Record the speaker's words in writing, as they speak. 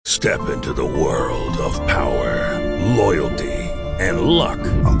Step into the world of power, loyalty, and luck.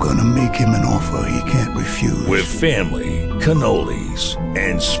 I'm gonna make him an offer he can't refuse. With family, cannolis,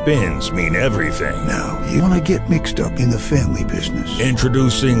 and spins mean everything. Now, you wanna get mixed up in the family business.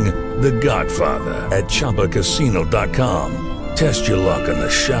 Introducing The Godfather at ChumbaCasino.com. Test your luck in the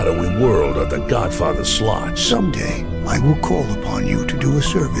shadowy world of The Godfather slot. Someday, I will call upon you to do a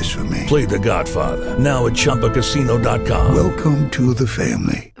service for me. Play The Godfather now at ChumbaCasino.com. Welcome to the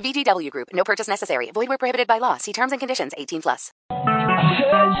family. VGW Group. No purchase necessary. Void where prohibited by law. See terms and conditions. 18+.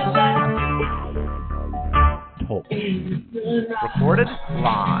 Recorded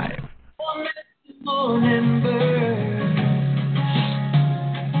live.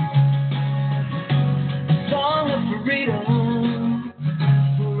 Song of freedom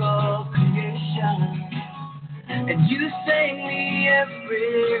for all creation, and you sang me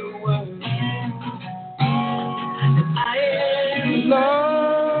every word. And I am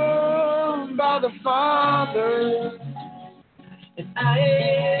loved by the Father, and I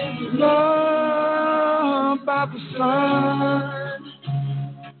am loved by the Son.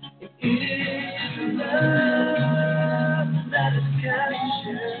 It is love that is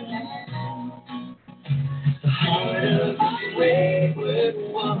captured the heart of this wayward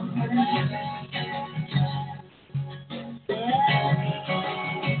one.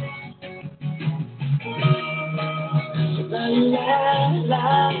 La la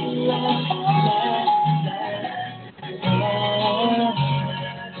la la la la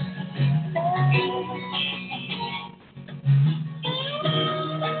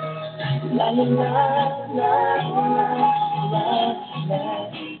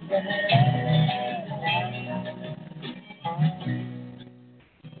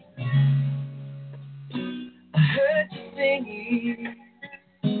I heard you singing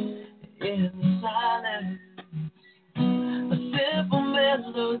in the silence, a simple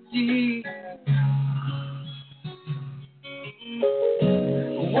melody,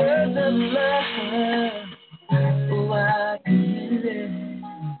 words of love. Oh, I can hear it.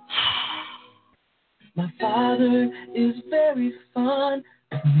 My Father is very fond,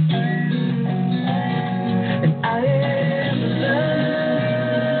 and I am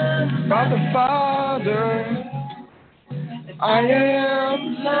loved by the Father. I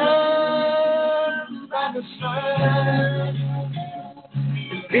am loved by the Son.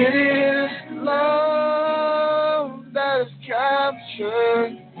 It is love that has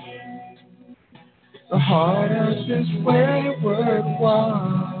captured the heart of this wayward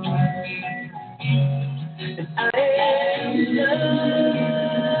one. And I am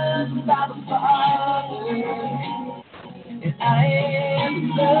loved by the Father, and I am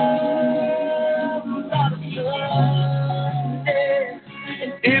loved by the Son. And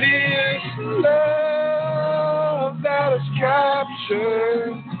it is love that has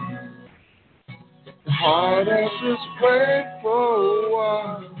captured the heart of this wayward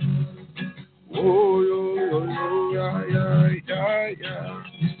one. Oh, yo, yo, yo, yeah, yeah, yeah.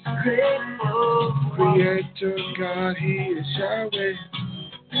 Creator God, He is Yahweh.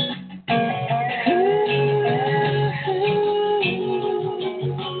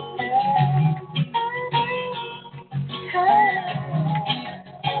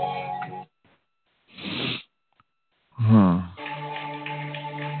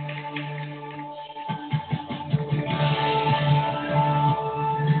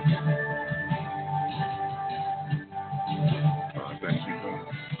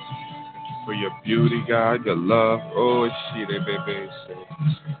 For your beauty, God, your love. Oh, shit, baby.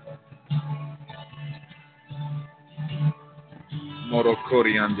 Moro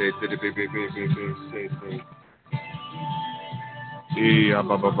coriande, baby.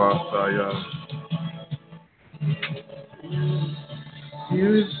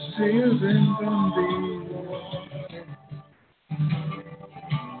 You season from thee.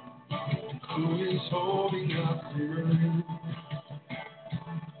 Who is holding up the rain?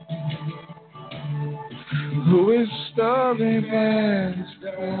 Who is starving and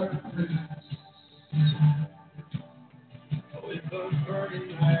darkness? With a burning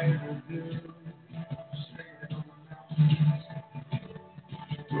light of you.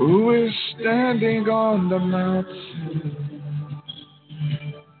 Who is standing on the mountain?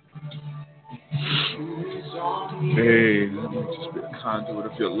 Hey, let me just be a conduit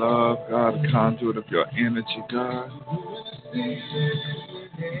of your love, God, a conduit of your energy, God.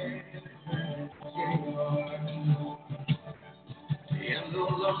 And the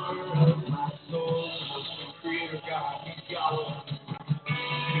lover of my soul, the creator God, He's Yahweh.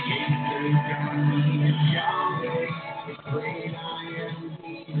 Creator God, He is Yahweh. The great I am,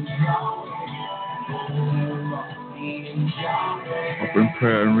 He is Yahweh. He is Yahweh. Open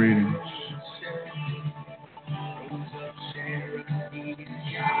prayer certain readings.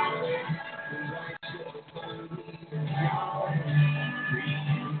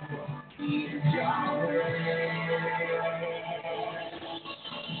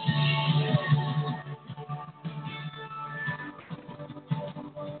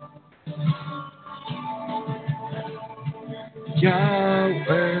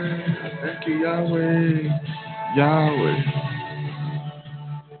 Yahweh, thank you, Yahweh, Yahweh.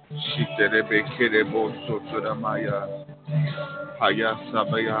 Shiterebe kerebo sotoramaya,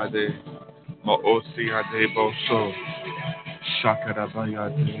 hayasabayade, maosiade boso,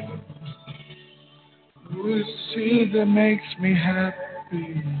 shakarabayade. Who is he that makes me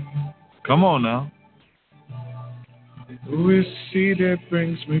happy? Come on now. Who is he that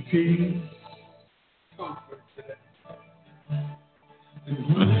brings me peace?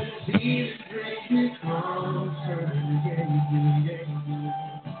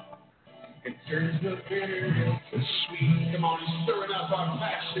 It turns the bitter into sweet. Come on, he's stirring up our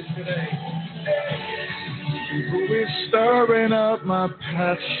passion today. Who is stirring up my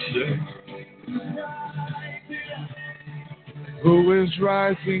passion? Who is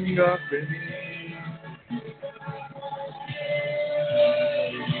rising up in me?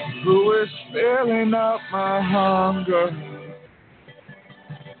 Who is filling up my hunger?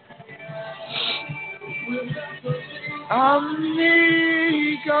 I'm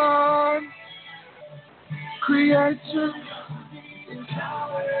me, God, Creator.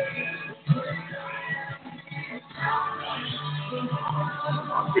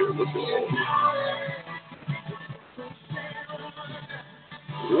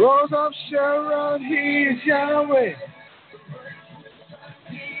 Rose of Sharon, He is Yahweh.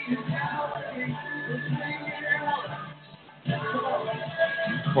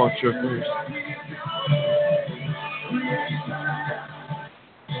 Caught your face.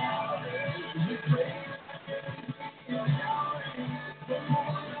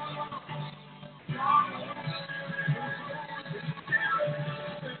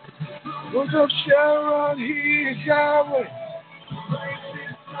 Rose of Sharon, He is Yahweh.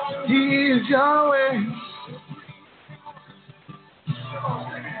 He is Yahweh.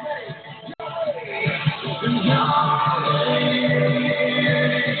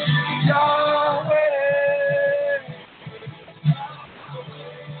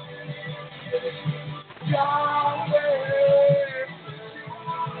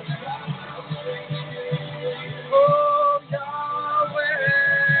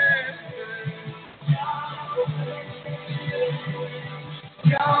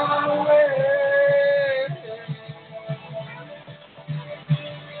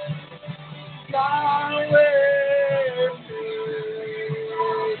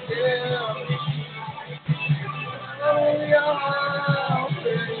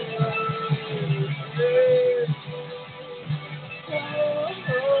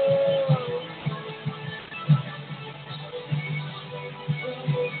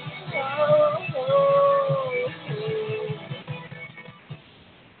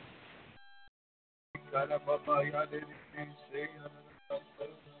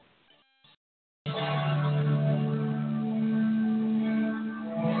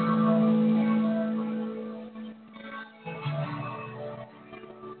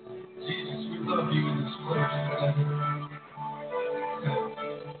 Jesus, we love you in this place, Father.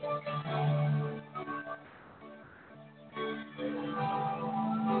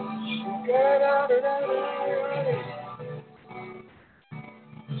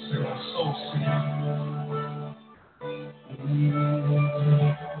 So our soul sings.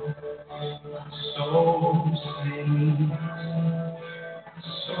 Soul sings.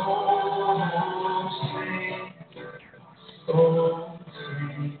 Soul sings. Soul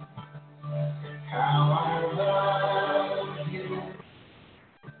sings. How I love you.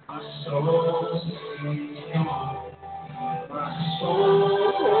 My soul sings. Come on. My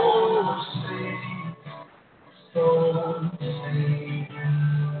soul sings. Soul sings.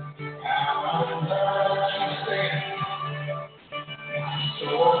 How I love you. Sing. My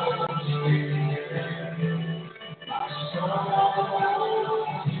soul sings. My soul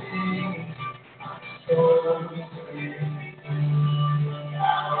sings. My soul sings.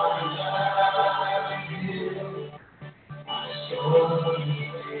 How I love you. My soul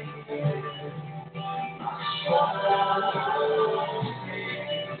sings. My soul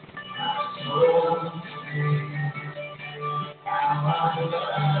sings. My soul sings. How I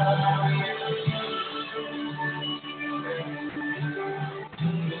love you.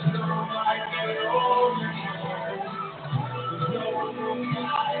 There's no like it all in the world. There's no room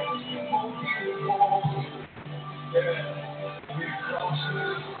like it won't be warm. Yeah, we cross the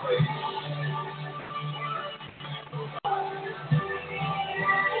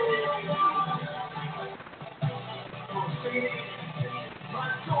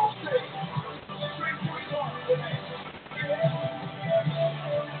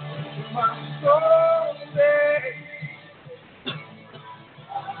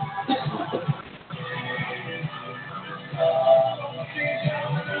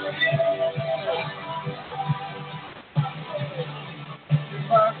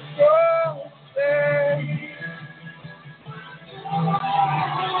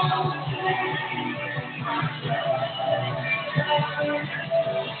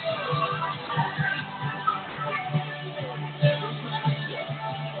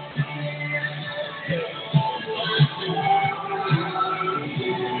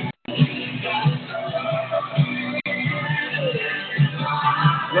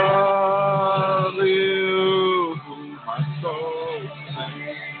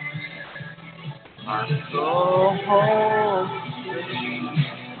My soul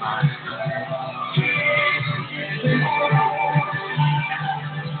sings.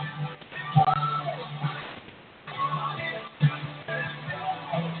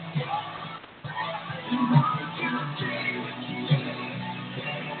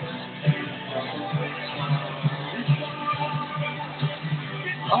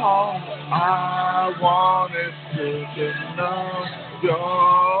 All I want is to know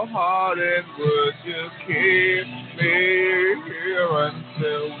your heart, and would you keep me here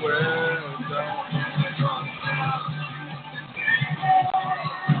until we're done?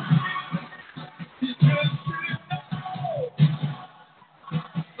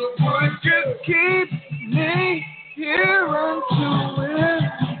 Would you keep me here until we're done?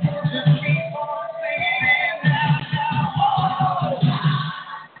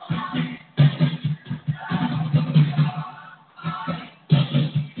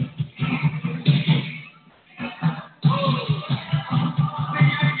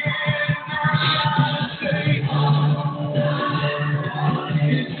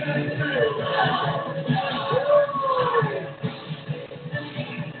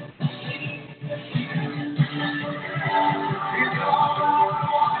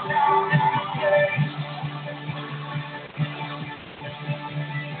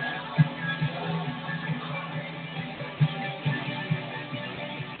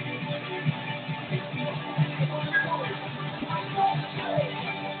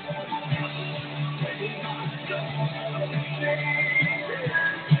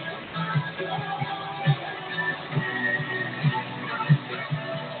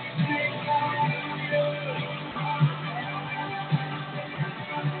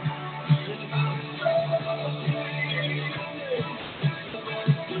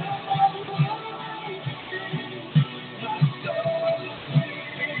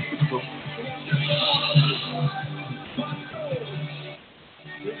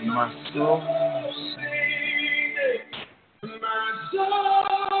 My soul sings. My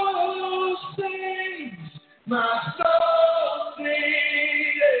soul sings. My soul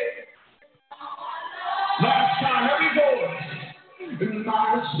sings. Last time, every voice. My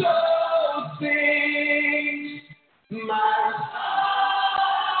soul sings. My soul sings. My soul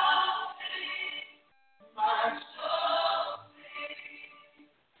sings.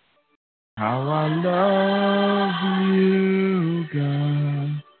 How I love you,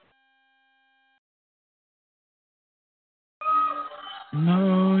 God.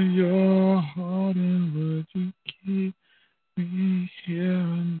 Know your heart, and would you keep me here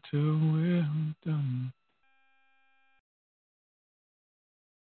until we're done?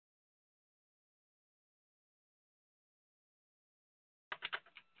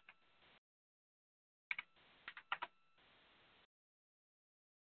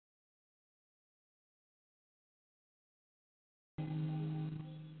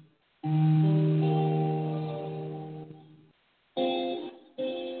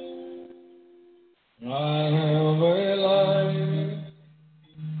 I have a light,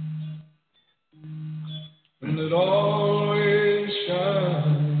 and it always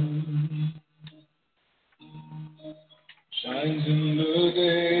shines in the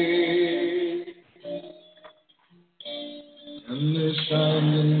day, and it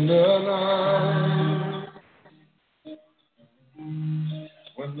shines in the night.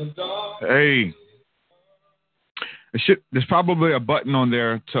 When the dark. Hey, there's probably a button on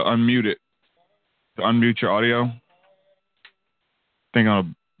there to unmute it, to unmute your audio. I think I'll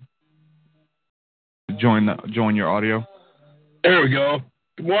join your audio. There we go.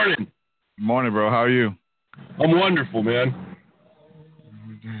 Good morning. Good morning, bro. How are you? I'm wonderful, man.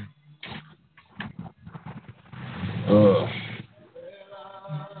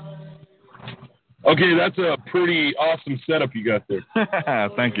 Okay, that's a pretty awesome setup you got there.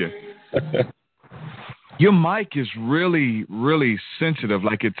 Thank you. Your mic is really, really sensitive.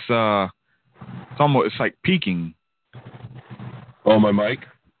 Like it's like peaking. Oh, my mic?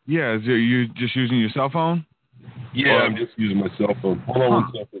 Yeah, are you just using your cell phone? Yeah, I'm just using my cell phone. Hold on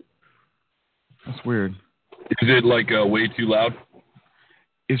 1 second. That's weird. Is it like way too loud?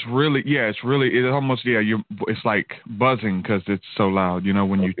 It's almost, it's like buzzing because it's so loud, you know,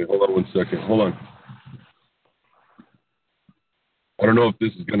 when you... Hold on 1 second. Hold on. I don't know if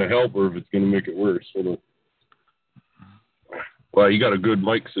this is going to help or if it's going to make it worse. Hold on. Wow, you got a good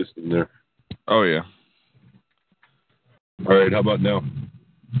mic system there. Oh, yeah. All right, how about now?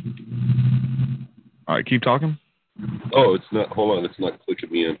 All right, keep talking. Oh, it's not. Hold on, it's not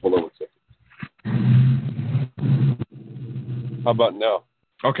clicking me in. Hold on 1 second. How about now?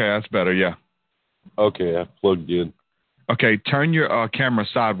 Okay, that's better, yeah. Okay, I plugged in. Okay, turn your camera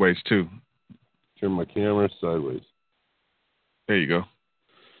sideways, too. turn my camera sideways. There you go.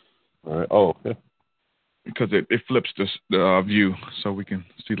 All right. Oh, okay. Because it flips the view so we can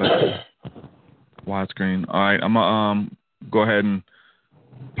see like widescreen. All right, I'm gonna go ahead and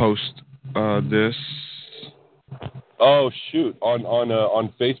post this. Oh shoot!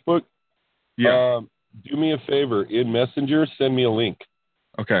 On Facebook. Yeah. Do me a favor. In Messenger, send me a link.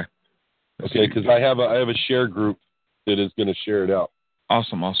 Okay. Okay, because I have a share group that is going to share it out.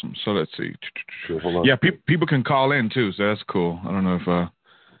 Awesome. So let's see. Okay, hold on. Yeah, people can call in too, so that's cool. I don't know if. All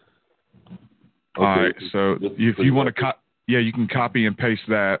right, so if you want to, you can copy and paste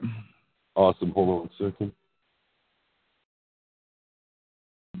that. Awesome. Hold on a second.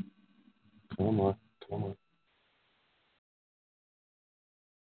 Come on.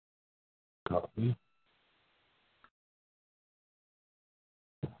 Copy.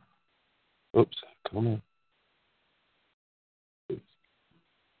 Oops. Come on.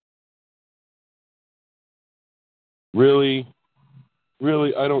 Really?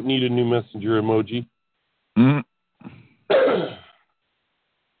 I don't need a new messenger emoji. Mm.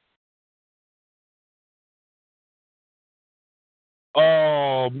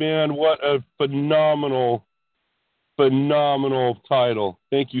 Oh man, what a phenomenal title.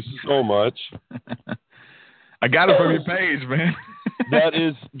 Thank you so much. I got it from your page, man. That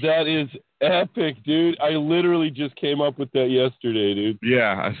is epic, dude. I literally just came up with that yesterday, dude.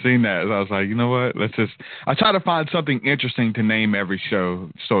 Yeah, I seen that. I was like, you know what? I try to find something interesting to name every show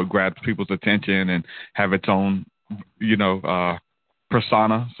so it grabs people's attention and have its own,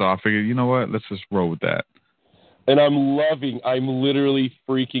 persona. So I figured, you know what? Let's just roll with that. And I'm literally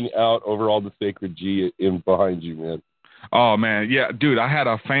freaking out over all the sacred G in behind you, man. Oh man, yeah, dude, I had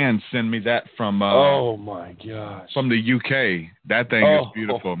a fan send me that from oh my gosh, from the UK. That thing is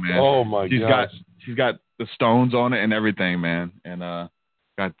beautiful, man. Oh my gosh. She's got the stones on it and everything, man. And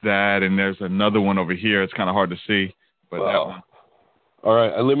got that, and there's another one over here. It's kind of hard to see, but that one. All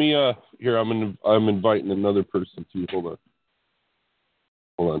right, let me here. I'm inviting another person to. Hold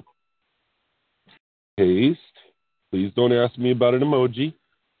on. Paste. Please don't ask me about an emoji.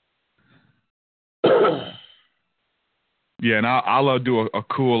 Yeah, and I'll do a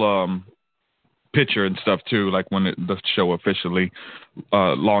cool picture and stuff too, like when the show officially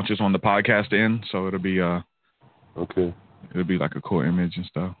launches on the podcast end. So it'll be okay. It'll be like a cool image and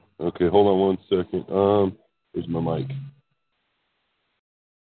stuff. Okay, hold on 1 second. Where's my mic?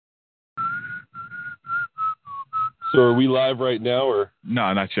 So are we live right now, or?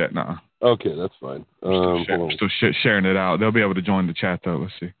 No, not yet. No. Okay, that's fine. Still sharing it out. They'll be able to join the chat though.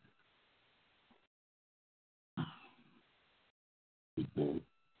 Let's see.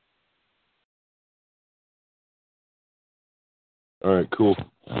 All right, cool.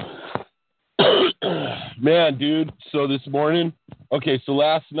 Man, dude, so this morning, so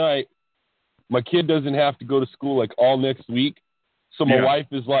last night, my kid doesn't have to go to school like all next week. So my wife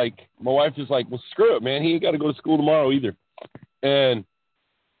is like, well, screw it, man. He ain't got to go to school tomorrow either. And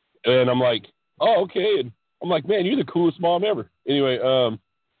I'm like, oh, okay. And I'm like, man, you're the coolest mom ever. Anyway,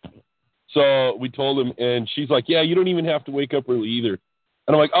 so we told him, and she's like, yeah, you don't even have to wake up early either.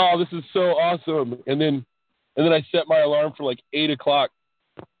 And I'm like, oh, this is so awesome. And then I set my alarm for like 8:00.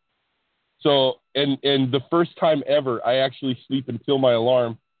 So, and the first time ever, I actually sleep until my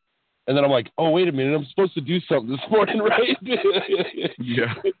alarm. And then I'm like, oh, wait a minute, I'm supposed to do something this morning, right?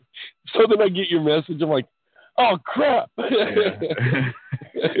 Yeah. So then I get your message. I'm like, oh, crap. Yeah.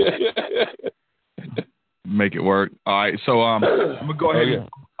 Make it work. All right. So I'm gonna go ahead.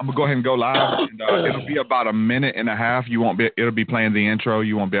 I'm gonna go ahead and go live. And, it'll be about a minute and a half. It'll be playing the intro.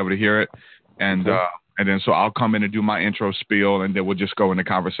 You won't be able to hear it. And then so I'll come in and do my intro spiel, and then we'll just go into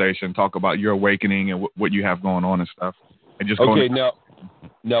conversation, talk about your awakening and what you have going on and stuff. And just go. Okay.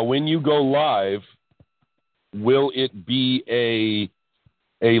 Now, when you go live, will it be a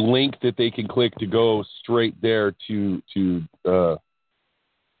link that they can click to go straight there to see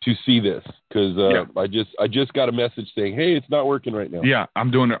this? Because I just got a message saying, hey, it's not working right now. Yeah, I'm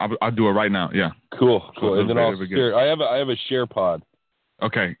doing it. I'll do it right now. Yeah. Cool. And then I'll share. I have a share pod.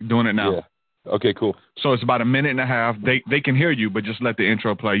 Okay, doing it now. Yeah. Okay, cool. So it's about a minute and a half. They can hear you, but just let the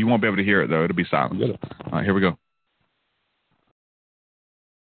intro play. You won't be able to hear it though. It'll be silent. All right, here we go.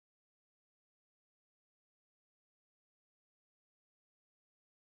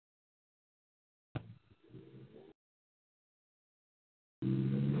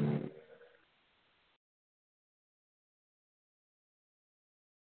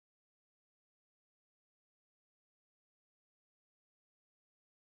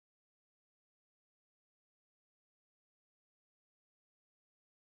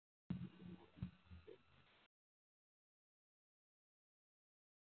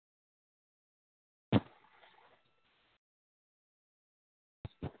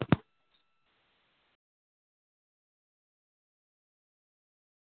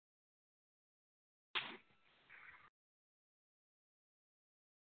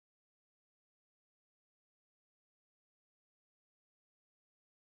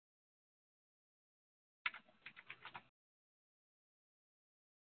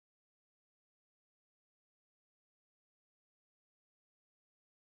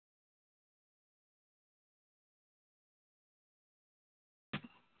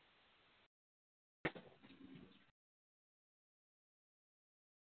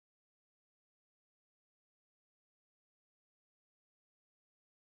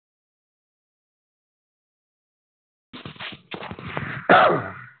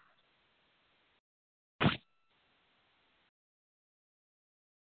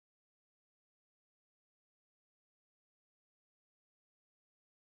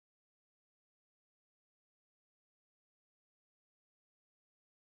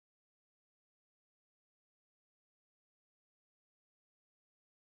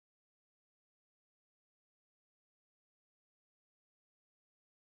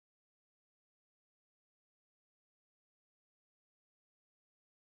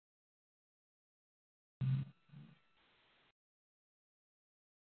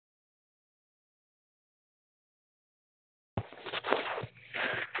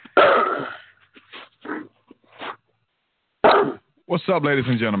 What's up, ladies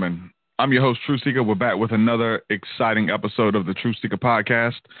and gentlemen? I'm your host, TruthSeekah. We're back with another exciting episode of the TruthSeekah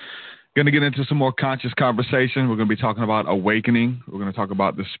podcast. Going to get into some more conscious conversation. We're going to be talking about awakening. We're going to talk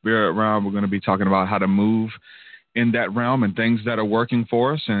about the spirit realm. We're going to be talking about how to move in that realm and things that are working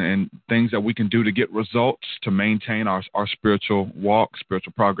for us and things that we can do to get results to maintain our spiritual walk,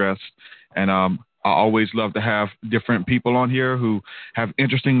 spiritual progress. And I always love to have different people on here who have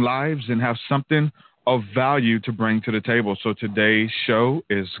interesting lives and have something of value to bring to the table. So today's show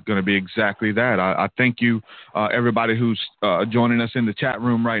is going to be exactly that. I thank you, everybody who's joining us in the chat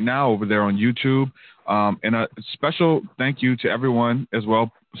room right now over there on YouTube. And a special thank you to everyone as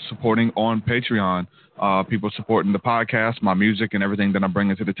well supporting on Patreon. People supporting the podcast, my music, and everything that I'm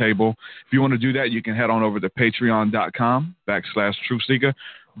bringing to the table. If you want to do that, you can head on over to patreon.com/TruthSeekah.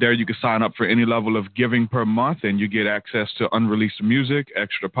 There you can sign up for any level of giving per month, and you get access to unreleased music,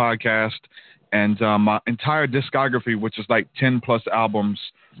 extra podcast, and my entire discography, which is like 10 plus albums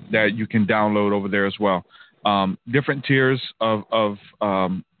that you can download over there as well. Different tiers of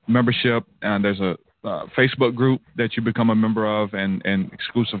membership, and there's a Facebook group that you become a member of, and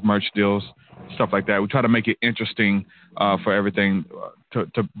exclusive merch deals, stuff like that. We try to make it interesting for everything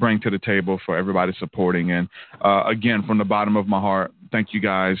to bring to the table for everybody supporting. And again, from the bottom of my heart, thank you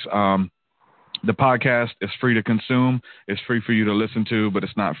guys. The podcast is free to consume. It's free for you to listen to, but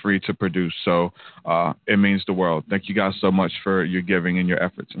it's not free to produce. So it means the world. Thank you guys so much for your giving and your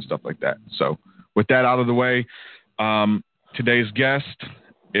efforts and stuff like that. So with that out of the way, today's guest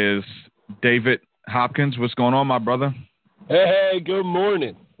is David Hopkins. What's going on, my brother? Hey, good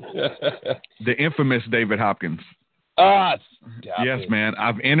morning. The infamous David Hopkins. Yes, man.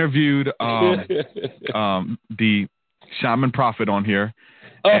 I've interviewed the Shaman Prophet on here.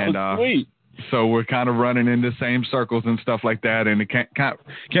 Oh, and, sweet. So we're kind of running in the same circles and stuff like that, and it can't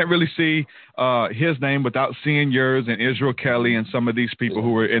really see his name without seeing yours and Israel Kelly and some of these people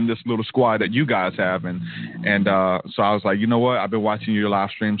who were in this little squad that you guys have, and so I was like, you know what? I've been watching your live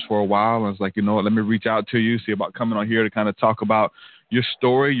streams for a while. I was like, you know what? Let me reach out to you, see about coming on here to kind of talk about your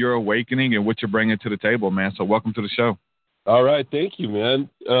story, your awakening, and what you're bringing to the table, man. So welcome to the show. All right, thank you, man.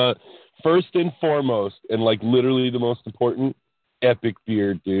 First and foremost, and like literally the most important. Epic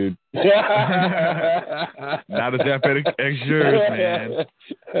beard, dude. Not as epic as yours, man.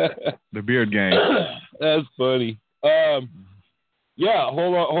 The beard game. That's funny. Yeah,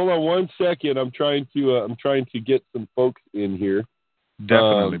 hold on 1 second. I'm trying to get some folks in here.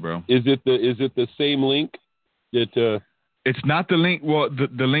 Definitely, bro. Is it the same link that It's not the link. Well,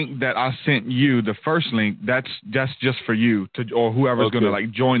 the link that I sent you, the first link, that's just for you or whoever's going to like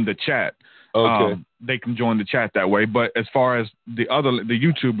join the chat. Okay. They can join the chat that way. But as far as the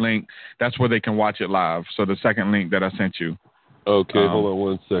YouTube link, that's where they can watch it live. So the second link that I sent you. Okay, hold on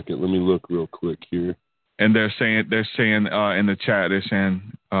 1 second. Let me look real quick here. And they're saying in the chat, they're saying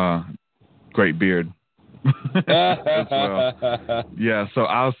great beard. As well. Yeah, so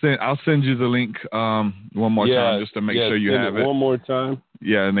I'll send you the link one more time just to make sure you have it. One more time.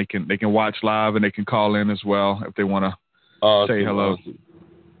 Yeah, and they can watch live and they can call in as well if they want to say hello. Awesome.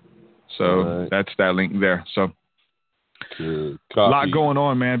 So that's that link there. So a lot going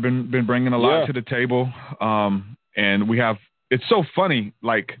on, man. Been bringing a lot to the table. And we have, it's so funny,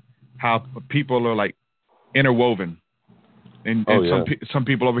 like how people are like interwoven. And some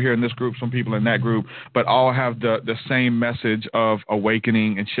people over here in this group, some people in that group, but all have the same message of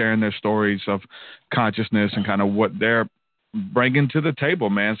awakening and sharing their stories of consciousness and kind of what they're bringing to the table,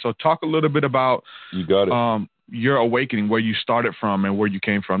 man. So talk a little bit about you got it. Your awakening, where you started from and where you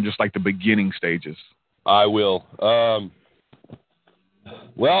came from, just like the beginning stages. I will. I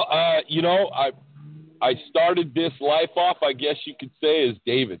started this life off, I guess you could say, as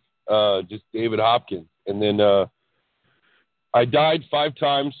David, just David Hopkins. And then I died 5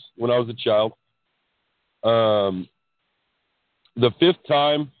 times when I was a child. The 5th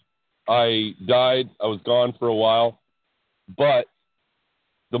time I died, I was gone for a while. But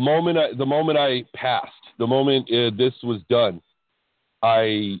the moment I passed, the moment this was done,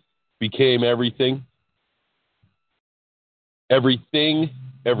 I became everything. Everything,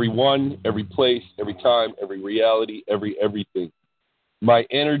 everyone, every place, every time, every reality, everything. My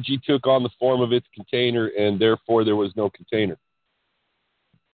energy took on the form of its container, and therefore there was no container.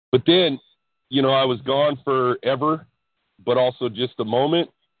 But then, I was gone forever, but also just a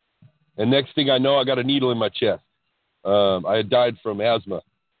moment. And next thing I know, I got a needle in my chest. I had died from asthma.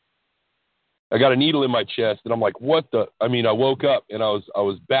 I got a needle in my chest, and I'm like, what the? I woke up, and I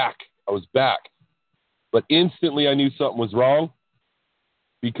was back. I was back. But instantly I knew something was wrong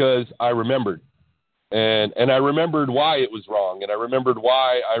because I remembered. And I remembered why it was wrong, and I remembered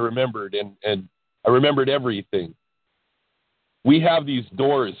why I remembered, and I remembered everything. we have these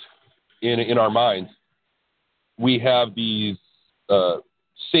doors in our minds. We have these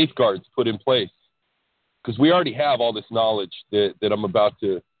safeguards put in place because we already have all this knowledge that I'm about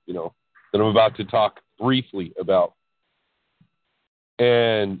to, talk briefly about.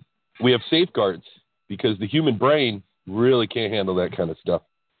 And we have safeguards because the human brain really can't handle that kind of stuff.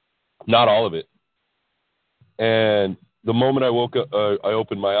 Not all of it. And the moment I woke up, I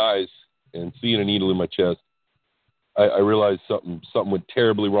opened my eyes and seeing a needle in my chest, I realized something went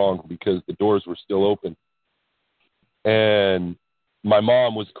terribly wrong because the doors were still open. And my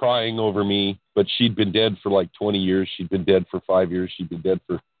mom was crying over me, but she'd been dead for like 20 years. She'd been dead for 5 years. She'd been dead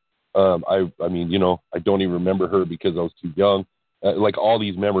for, I don't even remember her because I was too young. Like all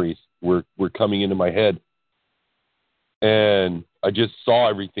these memories were coming into my head. And I just saw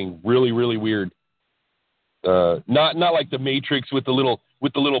everything really, really weird. Not like the Matrix with the little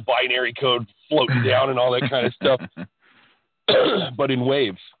binary code floating down and all that kind of stuff, but in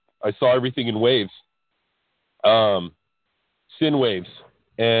waves. I saw everything in waves, sin waves,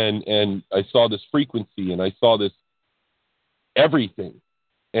 and I saw this frequency, and I saw this everything,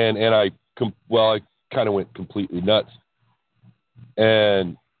 and I kind of went completely nuts,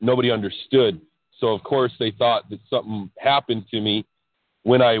 and nobody understood. So of course they thought that something happened to me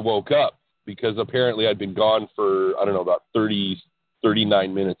when I woke up. Because apparently I'd been gone for, I don't know, about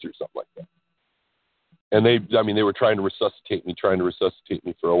 39 minutes or something like that. And they were trying to resuscitate me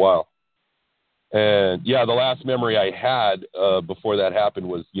for a while. And yeah, the last memory I had before that happened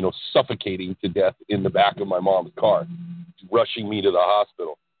was, suffocating to death in the back of my mom's car, rushing me to the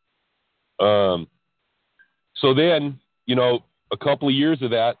hospital. So then, a couple of years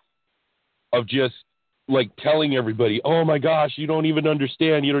of that, of just like telling everybody, oh my gosh, you don't even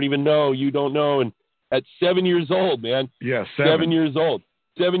understand. You don't even know. You don't know. And at 7 years old, man. Yeah. 7 years old.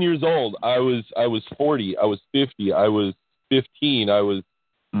 7 years old. I was 40. I was 50. I was 15. I was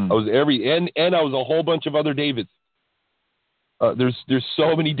and I was a whole bunch of other Davids. There's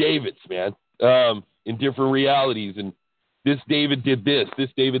so many Davids, man, in different realities. And this David did this. This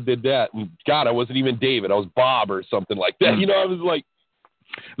David did that. And God, I wasn't even David. I was Bob or something like that. I was like,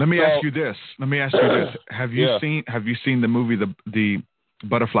 Let me ask you this. Have you seen the movie The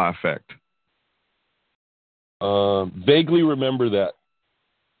Butterfly Effect? Vaguely remember that.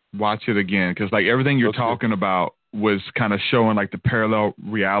 Watch it again, because like everything you're talking about was kind of showing like the parallel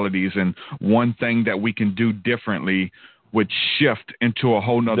realities, and one thing that we can do differently would shift into a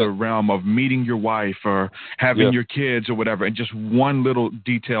whole nother realm of meeting your wife or having your kids or whatever, and just one little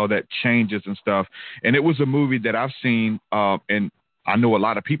detail that changes and stuff. And it was a movie that I've seen, and I know a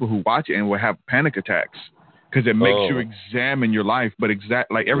lot of people who watch it and will have panic attacks because it makes you examine your life. But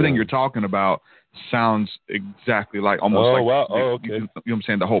like everything you're talking about sounds exactly like almost like wow. Okay. You know what I'm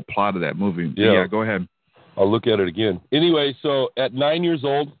saying? The whole plot of that movie. Yeah, go ahead. I'll look at it again. Anyway, so at 9 years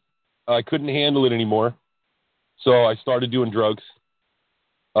old, I couldn't handle it anymore. So I started doing drugs.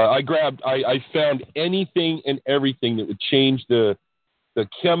 I found anything and everything that would change the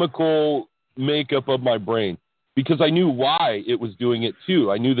chemical makeup of my brain. Because I knew why it was doing it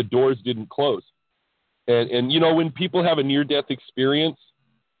too. I knew the doors didn't close. And when people have a near-death experience,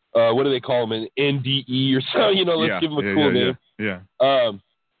 what do they call them, an NDE or something? Let's give them a cool name. Yeah.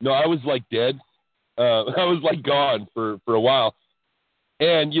 No, I was like dead. I was like gone for a while.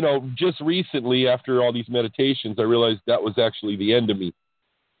 And, just recently after all these meditations, I realized that was actually the end of me.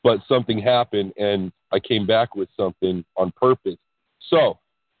 But something happened and I came back with something on purpose. So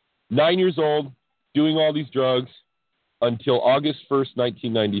 9 years old, doing all these drugs until August 1st,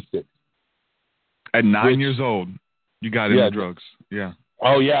 1996. At 9 years old, you got into drugs. Yeah.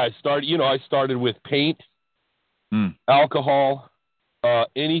 Oh yeah. I started with paint, alcohol,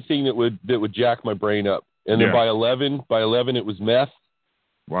 anything that would jack my brain up. And then by 11, it was meth,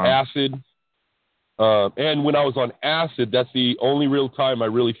 acid. And when I was on acid, that's the only real time I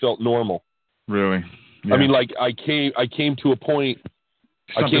really felt normal. Really? Yeah. I mean, like I came to a point.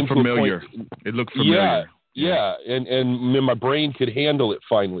 Something familiar. It looked familiar. Yeah. And my brain could handle it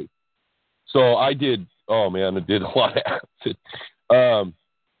finally. So I did. Oh man, I did a lot of acid.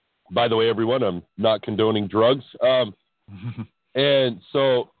 By the way, everyone, I'm not condoning drugs. And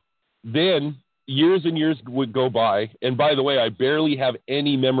so then years and years would go by. And by the way, I barely have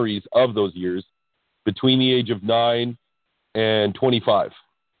any memories of those years between the age of 9 and 25.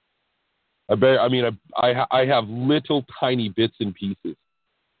 I have little tiny bits and pieces.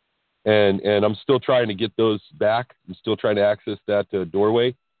 And I'm still trying to get those back. I'm still trying to access that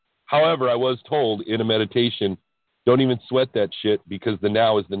doorway. However, I was told in a meditation, don't even sweat that shit because the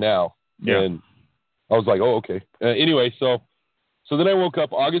now is the now. Yeah. And I was like, oh, okay. Anyway, so then I woke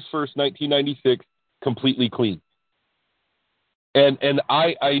up August 1st, 1996, completely clean. And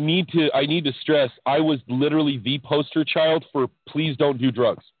I need to stress, I was literally the poster child for please don't do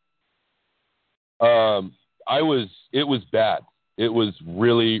drugs. It was bad. It was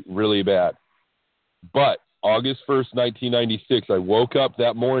really, really bad. But August 1st, 1996, I woke up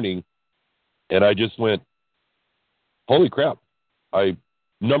that morning and I just went, holy crap.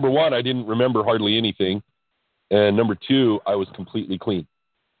 Number one, I didn't remember hardly anything. And number two, I was completely clean.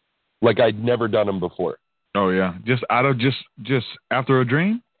 Like I'd never done them before. Oh yeah. Just after a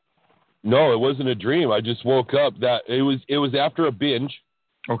dream? No, it wasn't a dream. I just woke up. That it was after a binge.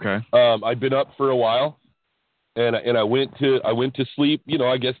 Okay. I'd been up for a while, and I went to sleep. You know,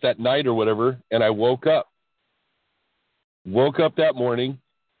 I guess that night or whatever. And I woke up. Woke up that morning,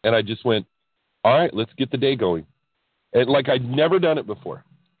 and I just went, all right, let's get the day going. And like I'd never done it before,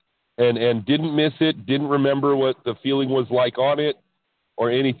 and didn't miss it. Didn't remember what the feeling was like on it or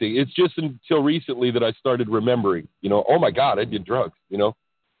anything. It's just until recently that I started remembering. You know, oh my God, I did drugs. You know.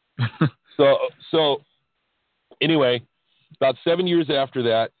 So anyway, about 7 years after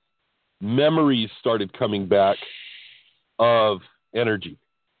that, memories started coming back of energy.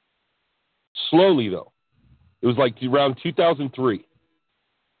 Slowly, though. It was like around 2003.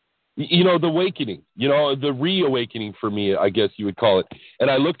 You know, the awakening, you know, the reawakening for me, I guess you would call it. And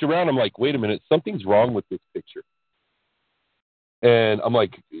I looked around, I'm like, wait a minute, something's wrong with this picture. And I'm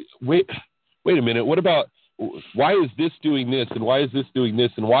like, wait a minute, why is this doing this? And why is this doing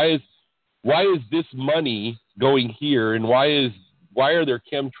this? And why is this money going here? And why are there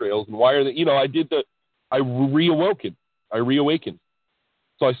chemtrails? And why are they, you know, I reawakened.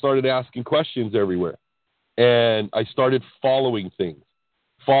 So I started asking questions everywhere. And I started following things,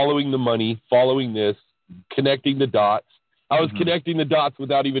 following the money, following this, connecting the dots. I was connecting the dots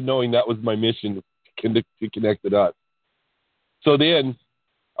without even knowing that was my mission, to connect the dots. So then,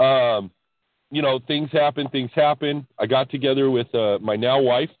 you know, things happen. I got together with my now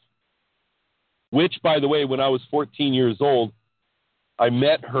wife, which, by the way, when I was 14 years old, I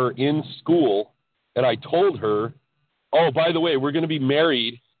met her in school, and I told her, oh, by the way, we're going to be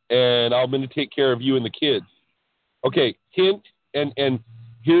married, and I'm going to take care of you and the kids. Okay, hint, and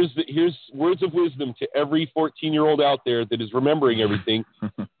here's words of wisdom to every 14-year-old out there that is remembering everything.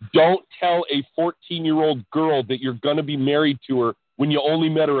 Don't tell a 14-year-old girl that you're going to be married to her when you only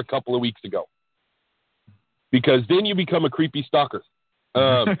met her a couple of weeks ago, because then you become a creepy stalker,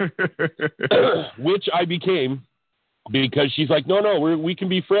 which I became, because she's like, no, we can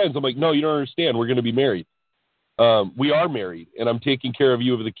be friends. I'm like, no, you don't understand. We're going to be married. We are married, and I'm taking care of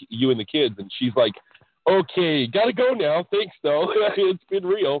you and the kids. And she's like, okay, gotta go now. Thanks, though. It's been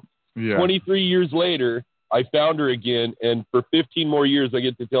real. Yeah. 23 years later, I found her again, and for 15 more years, I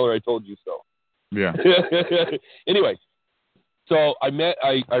get to tell her I told you so. Yeah. Anyway, so I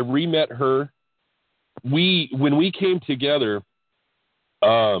re-met her. When we came together,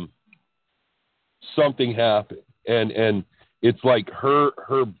 something happened, and it's like her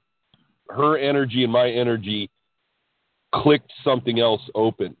energy and my energy clicked something else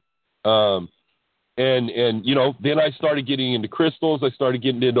open. And you know, then I started getting into crystals. I started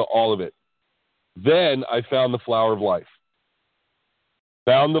getting into all of it. Then I found the flower of life.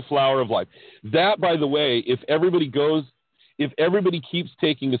 That, by the way, if everybody keeps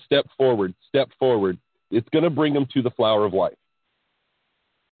taking a step forward, it's going to bring them to the flower of life.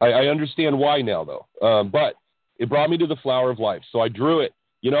 I understand why now, though. But it brought me to the flower of life. So I drew it.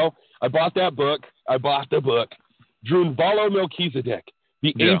 You know, I bought the book. Drew Balo Melchizedek,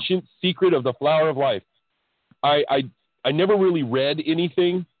 the ancient secret of the flower of life. I never really read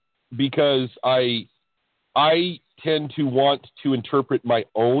anything because I tend to want to interpret my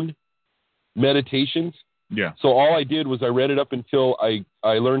own meditations. Yeah. So all I did was I read it up until I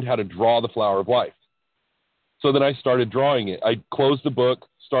learned how to draw the flower of life. So then I started drawing it. I closed the book,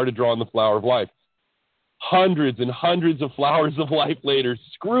 started drawing the flower of life. Hundreds and hundreds of flowers of life later,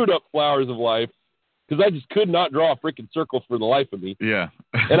 screwed up flowers of life, because I just could not draw a freaking circle for the life of me. Yeah.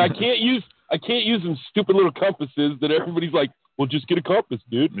 And I can't use them stupid little compasses that everybody's like, well, just get a compass,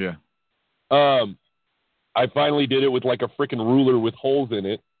 dude. Yeah. I finally did it with like a freaking ruler with holes in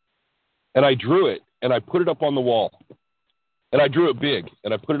it. And I drew it, and I put it up on the wall. And I drew it big,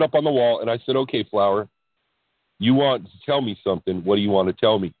 and I put it up on the wall, and I said, okay, flower, you want to tell me something. What do you want to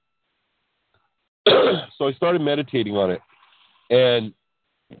tell me? So I started meditating on it. And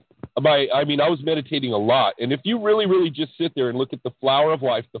I was meditating a lot. And if you really, really just sit there and look at the flower of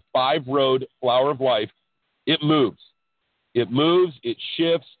life, the 5-road flower of life, it moves. It moves, it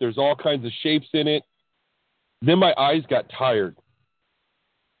shifts. There's all kinds of shapes in it. Then my eyes got tired.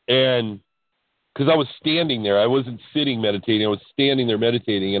 And because I was standing there, I wasn't sitting meditating. I was standing there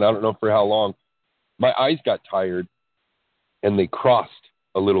meditating, and I don't know for how long. My eyes got tired. and they crossed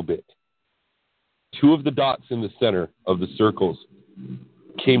a little bit. Two of the dots in the center of the circles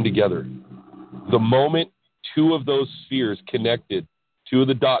came together. The moment two of those spheres connected, two of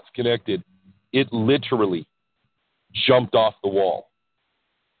the dots connected, it literally jumped off the wall.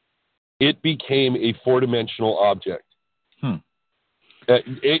 It became a four-dimensional object.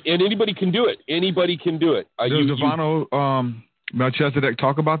 And anybody can do it. Anybody can do it. Does Devano Melchizedek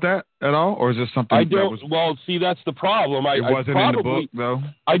talk about that at all, or is this something I don't? Well, see, that's the problem. It wasn't in the book, though.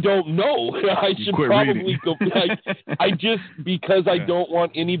 I don't know. I should probably go. I just because I don't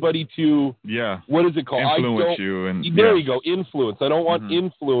want anybody to. Yeah. What is it called? Influence you and there you go. Influence. I don't want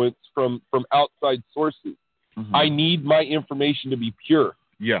influence from outside sources. I need my information to be pure.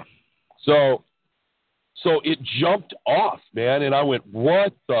 Yeah. So it jumped off, man, and I went,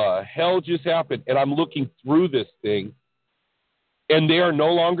 "What the hell just happened?" And I'm looking through this thing. And they are no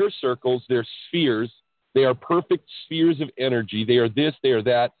longer circles. They're spheres. They are perfect spheres of energy. They are this, they are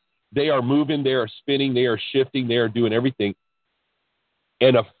that. They are moving, they are spinning, they are shifting, they are doing everything.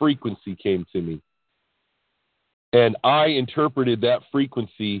 And a frequency came to me. And I interpreted that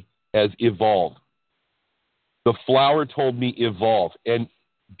frequency as evolve. The flower told me evolve. And,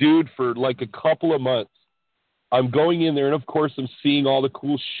 dude, for like a couple of months, I'm going in there, and, of course, I'm seeing all the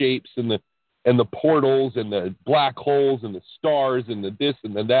cool shapes and the portals and the black holes and the stars and the this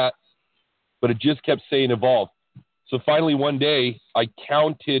and the that. But it just kept saying evolve. So finally one day I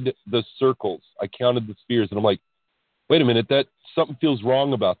counted the circles. I counted the spheres. And I'm like, wait a minute, that something feels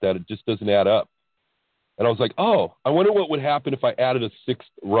wrong about that. It just doesn't add up. And I was like, oh, I wonder what would happen if I added a sixth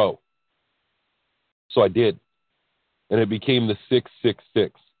row. So I did. And it became the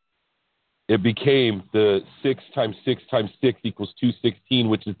 666. It became the 6 times 6 times 6 equals 216,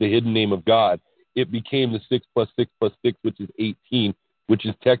 which is the hidden name of God. It became the 6 plus 6 plus 6, which is 18, which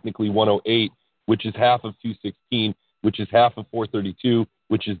is technically 108, which is half of 216, which is half of 432,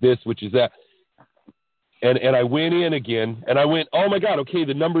 which is this, which is that. And I went in again, and I went, oh, my God, okay,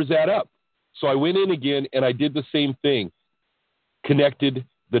 the numbers add up. So I went in again, and I did the same thing, connected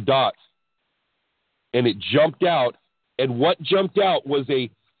the dots. And it jumped out, and what jumped out was a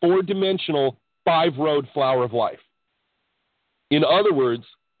four-dimensional, five-rowed flower of life. In other words,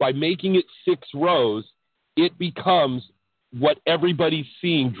 by making it 6 rows, it becomes what everybody's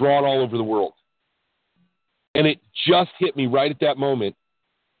seeing drawn all over the world. And it just hit me right at that moment.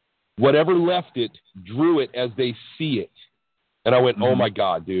 Whatever left it, drew it as they see it. And I went, oh, my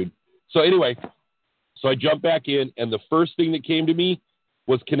God, dude. So anyway, so I jumped back in, and the first thing that came to me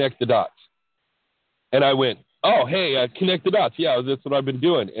was connect the dots. And I went, oh, hey, connect the dots. Yeah, that's what I've been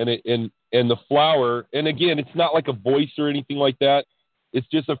doing. And the flower, and again, it's not like a voice or anything like that. It's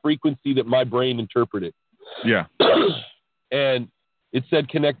just a frequency that my brain interpreted. Yeah. And it said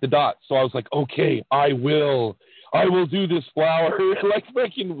connect the dots. So I was like, okay, I will do this flower. Like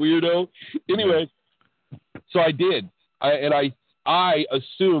freaking weirdo. Anyway, so I did. I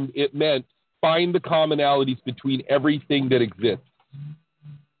assumed it meant find the commonalities between everything that exists.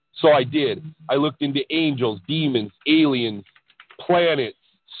 So I did. I looked into angels, demons, aliens, planets,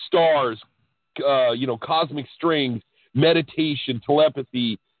 stars, cosmic strings, meditation,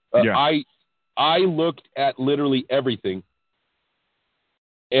 telepathy. I looked at literally everything,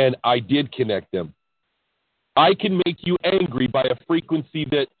 and I did connect them. I can make you angry by a frequency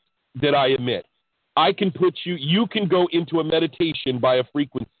that I emit. I can put you can go into a meditation by a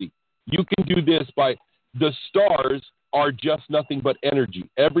frequency. You can do this by the stars are just nothing but energy.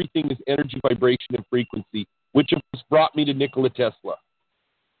 Everything is energy, vibration, and frequency, which of course brought me to Nikola Tesla.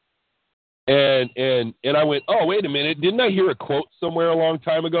 And I went, oh, wait a minute, didn't I hear a quote somewhere a long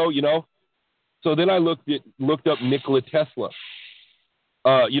time ago, So then I looked up Nikola Tesla.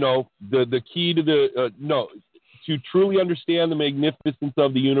 The key to to truly understand the magnificence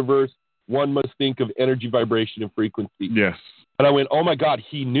of the universe, one must think of energy, vibration, and frequency. Yes. And I went, oh my God,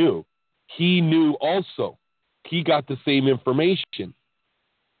 he knew. He knew also. He got the same information.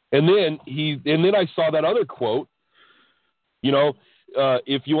 And then I saw that other quote,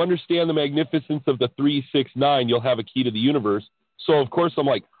 if you understand the magnificence of the 369, you'll have a key to the universe. So of course I'm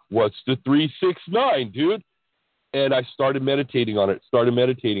like, what's the 369, dude? And I started meditating on it.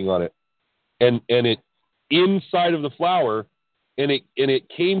 And it inside of the flower, and it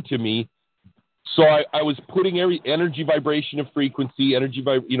came to me. So I was putting every energy, vibration, and frequency,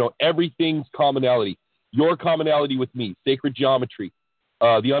 everything's commonality. Your commonality with me, sacred geometry,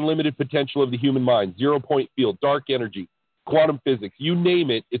 the unlimited potential of the human mind, 0-point field, dark energy, quantum physics, you name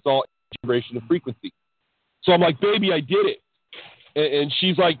it, it's all vibration and frequency. So I'm like, baby, I did it. And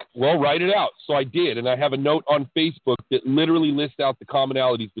she's like, well, write it out. So I did, and I have a note on Facebook that literally lists out the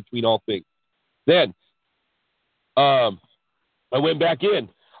commonalities between all things. Then I went back in.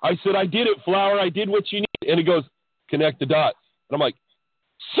 I said, I did it, Flower. I did what you need. And he goes, connect the dots. And I'm like,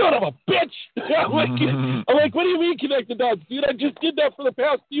 son of a bitch. I'm like, what do you mean connect the dots? Dude, I just did that for the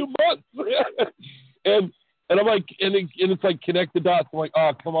past few months. and I'm like, and it's like, connect the dots. I'm like,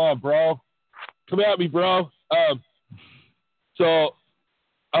 oh, come on, bro. Come at me, bro. So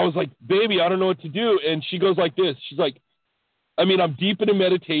I was like, baby, I don't know what to do. And she goes like this. She's like, I mean, I'm deep into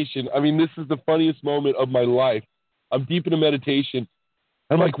meditation. I mean, this is the funniest moment of my life. I'm deep into meditation.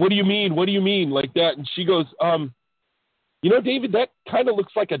 I'm like, what do you mean? What do you mean? Like that. And she goes, you know, David, that kind of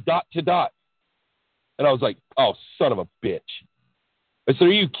looks like a dot to dot. And I was like, oh, son of a bitch. I said,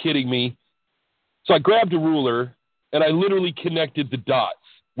 are you kidding me? So I grabbed a ruler and I literally connected the dots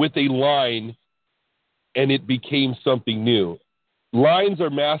with a line, and it became something new. Lines are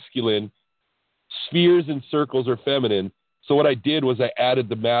masculine. Spheres and circles are feminine. So what I did was I added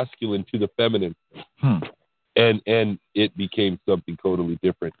the masculine to the feminine. And it became something totally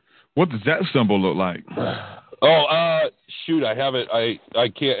different. What does that symbol look like? Oh, shoot, I have it. I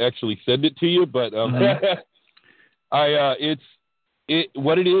can't actually send it to you, but what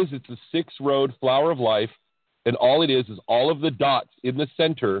it is, it's a 6-road flower of life, and all it is all of the dots in the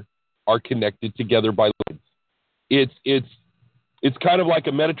center are connected together by lines. It's kind of like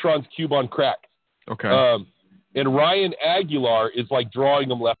a Metatron's cube on crack. Okay. And Ryan Aguilar is like drawing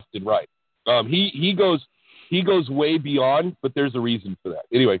them left and right. He goes way beyond, but there's a reason for that.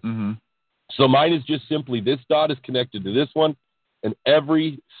 Anyway, so mine is just simply this dot is connected to this one, and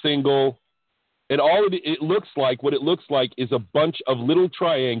every single, and all of it looks like, what it looks like is a bunch of little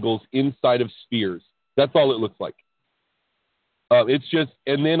triangles inside of spheres. That's all it looks like. It's just,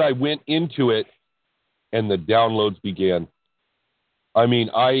 and then I went into it, and the downloads began. I mean,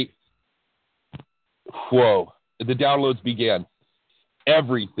 the downloads began.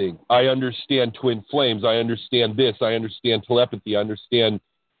 Everything. I understand twin flames. I understand this. I understand telepathy. I understand.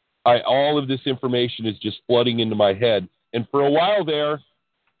 All of this information is just flooding into my head. And for a while there,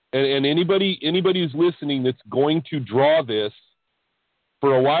 and anybody who's listening that's going to draw this,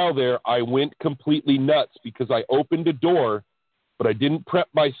 for a while there, I went completely nuts because I opened a door, but I didn't prep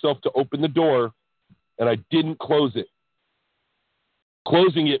myself to open the door, and I didn't close it.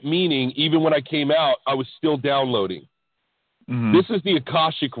 Closing it meaning even when I came out, I was still downloading. This is the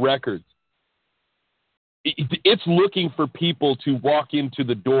Akashic Records. It's looking for people to walk into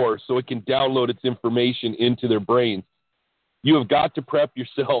the door so it can download its information into their brains. You have got to prep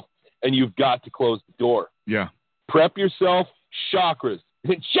yourself, and you've got to close the door. Yeah. Prep yourself, chakras.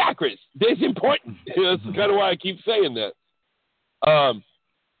 Chakras, that's important. That's kind of why I keep saying that.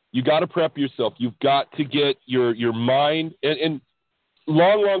 You got to prep yourself. You've got to get your mind, and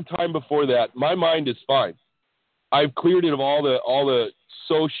long time before that, my mind is fine. I've cleared it of all the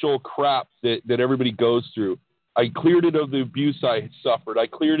social crap that everybody goes through. I cleared it of the abuse I suffered. I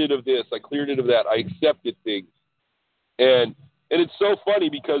cleared it of this. I cleared it of that. I accepted things. And it's so funny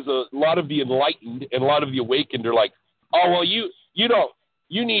because a lot of the enlightened and a lot of the awakened are like, oh, well, you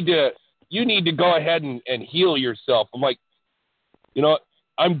need to go ahead and heal yourself. I'm like, you know what?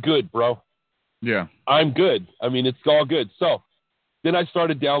 I'm good, bro. Yeah. I'm good. I mean, it's all good. So then I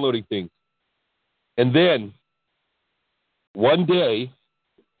started downloading things. And then one day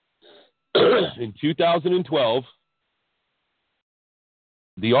in 2012,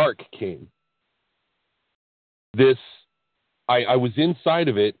 the Ark came. I was inside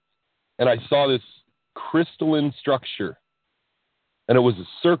of it, and I saw this crystalline structure, and it was a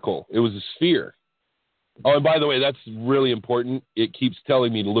circle. It was a sphere. Oh, and by the way, that's really important. It keeps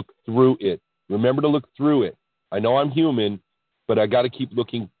telling me to look through it. Remember to look through it. I know I'm human, but I got to keep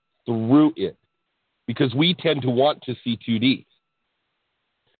looking through it because we tend to want to see 2D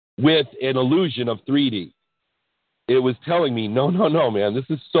with an illusion of 3D. It was telling me, no, man, this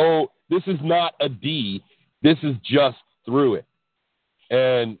is not a D. This is just through it.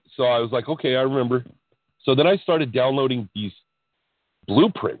 And so I was like, okay, I remember. So then I started downloading these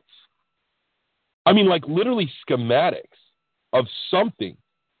blueprints. I mean, like literally schematics of something.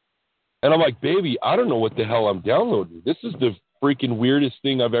 And I'm like, baby, I don't know what the hell I'm downloading. This is the freaking weirdest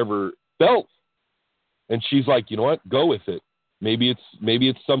thing I've ever felt. And she's like, you know what? Go with it. Maybe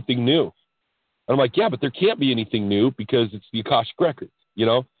it's something new. And I'm like, yeah, but there can't be anything new because it's the Akashic Records, you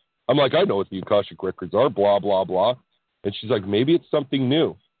know? I'm like, I know what the Akashic Records are, blah, blah, blah. And she's like, maybe it's something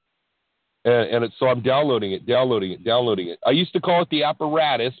new. So I'm downloading it. I used to call it the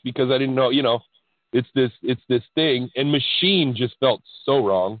apparatus because I didn't know, you know, it's this thing. And machine just felt so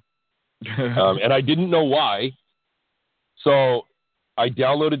wrong. And I didn't know why. So I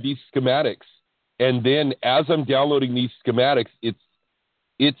downloaded these schematics. And then as I'm downloading these schematics,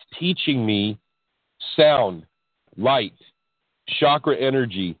 it's teaching me sound, light, chakra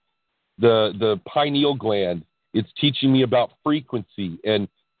energy, the pineal gland. It's teaching me about frequency, and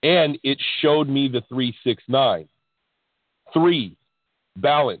it showed me the 369. 3,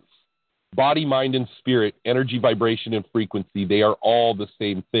 balance, body, mind, and spirit, energy, vibration, and frequency. They are all the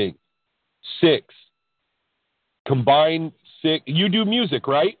same thing. 6, combine 6. You do music,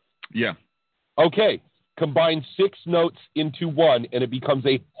 right? Yeah. Okay. Combine 6 notes into one, and it becomes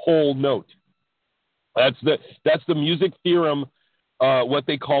a whole note. That's the music theorem. What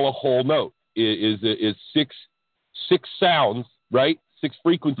they call a whole note is 6 sounds, right? 6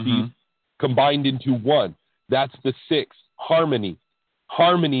 frequencies combined into one. That's the 6. Harmony.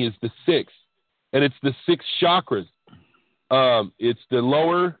 Harmony is the 6, and it's the 6 chakras. It's the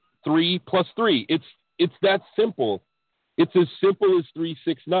lower 3 plus 3. It's that simple. It's as simple as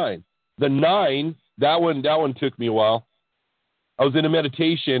 369. The 9, that one took me a while. I was in a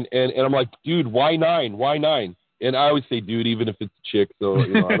meditation, and I'm like, dude, why 9? Why 9? And I always say, dude, even if it's a chick. So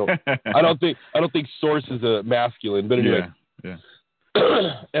I don't think source is a masculine. But anyway, yeah.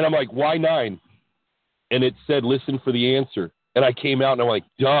 And I'm like, why 9? And it said, listen for the answer. And I came out and I'm like,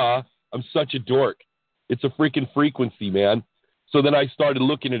 duh, I'm such a dork. It's a freaking frequency, man. So then I started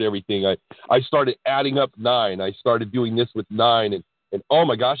looking at everything. I started adding up 9. I started doing this with 9, and oh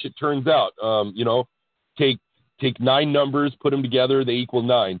my gosh, it turns out, take 9 numbers, put them together, they equal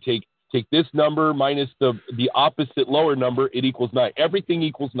 9. Take this number minus the opposite lower number, it equals 9. Everything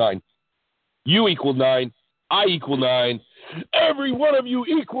equals 9. You equal 9. I equal 9. Every one of you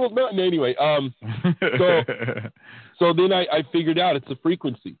equals 9. Anyway, so then I figured out it's a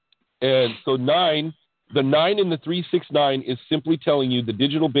frequency. And so 9, the 9 in the 369 is simply telling you the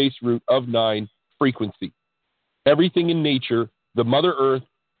digital base root of 9 frequency. Everything in nature, the Mother Earth,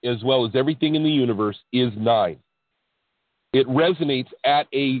 as well as everything in the universe, is 9. It resonates at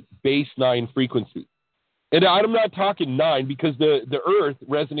a base 9 frequency. And I'm not talking 9 because the Earth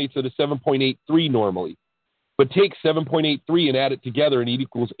resonates at a 7.83 normally. But take 7.83 and add it together, and it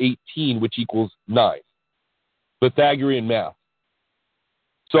equals 18, which equals 9. Pythagorean math.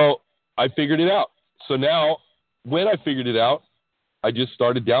 So I figured it out. So now, when I figured it out, I just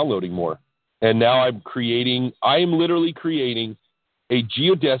started downloading more. And now I am literally creating a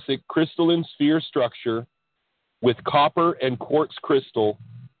geodesic crystalline sphere structure with copper and quartz crystal,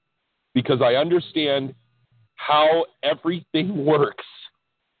 because I understand how everything works.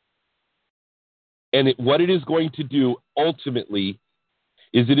 And what it is going to do ultimately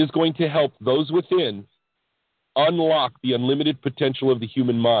is it is going to help those within unlock the unlimited potential of the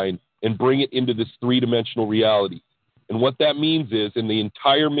human mind and bring it into this 3-dimensional reality. And what that means is, and the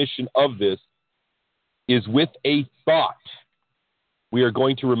entire mission of this is, with a thought, we are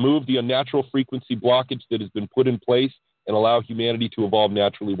going to remove the unnatural frequency blockage that has been put in place and allow humanity to evolve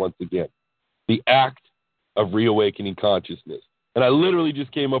naturally once again. The act of reawakening consciousness. And I literally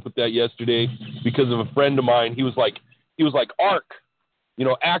just came up with that yesterday because of a friend of mine. He was like, ARC,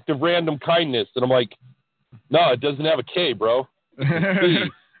 act of random kindness. And I'm like, no, it doesn't have a K, bro. It's a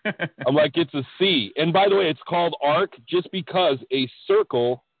C. I'm like, it's a C. And by the way, it's called ARC just because a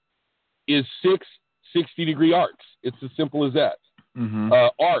circle is 6 60-degree arcs. It's as simple as that. Mm-hmm.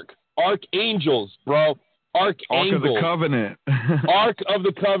 Archangels, bro. Archangels. Ark of the Covenant. Ark of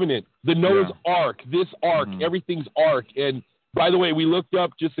the Covenant. The Noah's Ark. This Ark. Everything's Ark. And by the way, we looked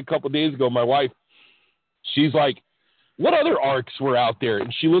up just a couple days ago. My wife, she's like, what other arcs were out there?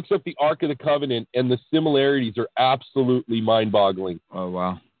 And she looks up the Ark of the Covenant, and the similarities are absolutely mind-boggling. Oh,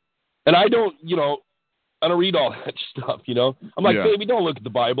 wow. And I don't read all that stuff, I'm like, baby, don't look at the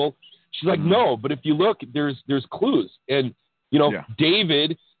Bible. She's like, no, but if you look, there's clues. And,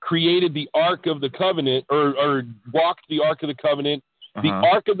 David created the Ark of the Covenant, or walked the Ark of the Covenant. The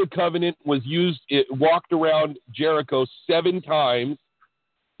Ark of the Covenant was used, it walked around Jericho 7 times,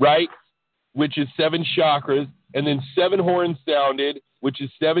 right? Which is 7 chakras. And then 7 horns sounded, which is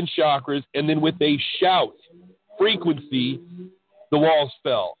 7 chakras. And then with a shout frequency, the walls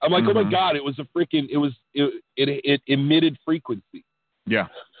fell. I'm like, oh my God, it was it emitted frequency. Yeah.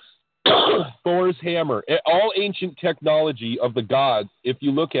 Thor's hammer. All ancient technology of the gods, if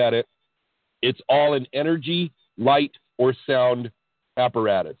you look at it, it's all an energy, light, or sound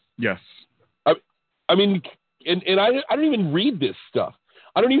apparatus. Yes. I mean, and I don't even read this stuff.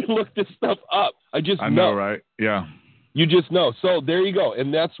 I don't even look this stuff up. I know, right? Yeah. You just know. So there you go.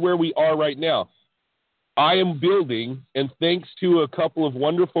 And that's where we are right now. I am building, and thanks to a couple of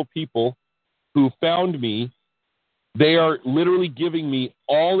wonderful people who found me, they are literally giving me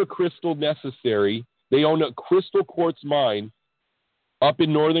all the crystal necessary. They own a crystal quartz mine up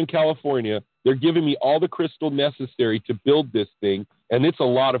in Northern California. They're giving me all the crystal necessary to build this thing, and it's a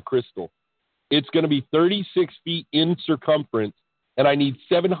lot of crystal. It's going to be 36 feet in circumference, and I need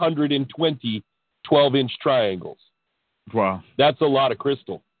 720 12-inch triangles. Wow. That's a lot of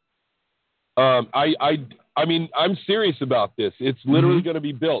crystal. I mean, I'm serious about this. It's literally going to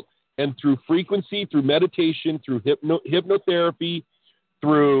be built. And through frequency, through meditation, through hypnotherapy,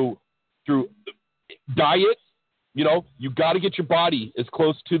 through diet, you know, you got to get your body as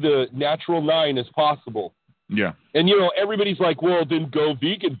close to the natural 9 as possible. Yeah. And, you know, everybody's like, well, then go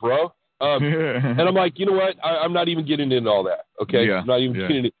vegan, bro. And I'm like, you know what? I'm not even getting into all that, okay? Yeah. I'm not even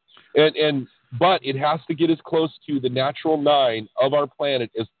getting it. But it has to get as close to the natural 9 of our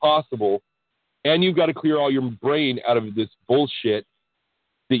planet as possible. And you've got to clear all your brain out of this bullshit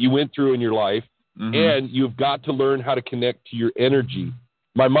that you went through in your life. And you've got to learn how to connect to your energy.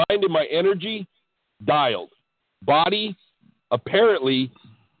 My mind and my energy, dialed. Body, apparently,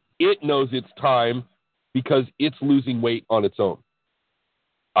 it knows it's time because it's losing weight on its own.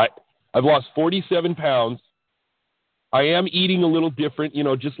 I've lost 47 pounds. I am eating a little different, you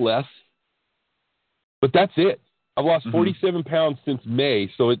know, just less. But that's it. I've lost 47 pounds since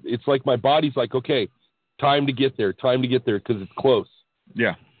May, so it's like my body's like, okay, time to get there because it's close.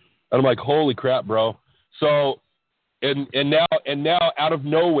 Yeah. And I'm like, holy crap, bro. So, and now out of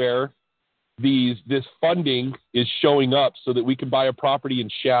nowhere, this funding is showing up so that we can buy a property in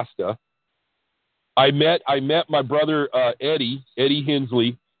Shasta. I met my brother Eddie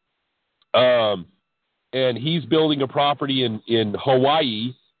Hensley, and he's building a property in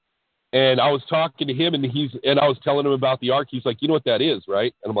Hawaii. And I was talking to him, and I was telling him about the ark. He's like, you know what that is,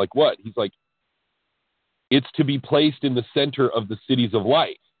 right? And I'm like, what? He's like, it's to be placed in the center of the cities of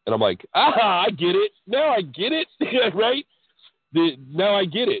light. And I'm like, I get it. Now I get it, right? Now I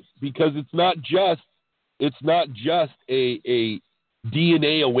get it, because it's not just a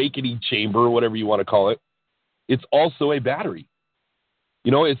DNA awakening chamber or whatever you want to call it. It's also a battery.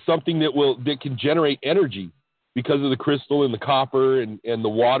 You know, it's something that can generate energy because of the crystal and the copper and the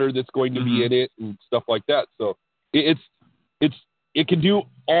water that's going to be in it and stuff like that. So it can do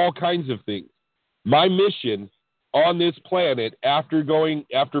all kinds of things. My mission on this planet, after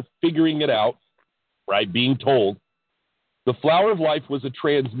figuring it out, right, being told, the flower of life was a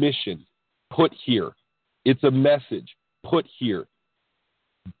transmission put here. It's a message put here.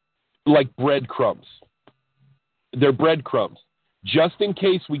 Like breadcrumbs. They're breadcrumbs. Just in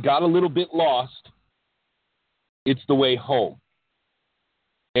case we got a little bit lost, it's the way home.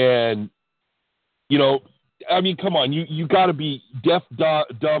 And, you know, I mean, come on, you got to be deaf,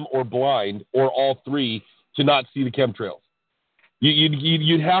 dumb, or blind, or all three, to not see the chemtrails.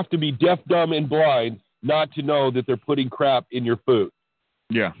 You'd have to be deaf, dumb, and blind not to know that they're putting crap in your food.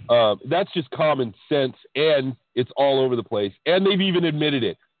 Yeah. That's just common sense, and it's all over the place. And they've even admitted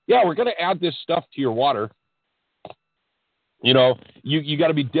it. Yeah, we're going to add this stuff to your water. You know, you got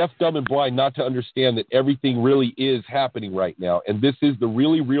to be deaf, dumb, and blind not to understand that everything really is happening right now. And this is the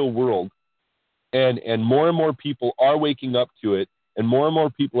really real world. And more people are waking up to it. And more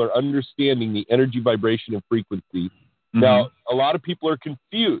people are understanding the energy, vibration, and frequency. Now, a lot of people are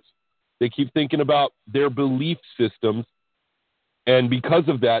confused. They keep thinking about their belief systems. And because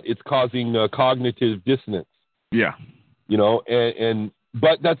of that, it's causing cognitive dissonance. Yeah. You know,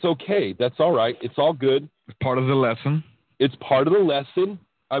 but that's okay. That's all right. It's all good. It's part of the lesson. It's part of the lesson.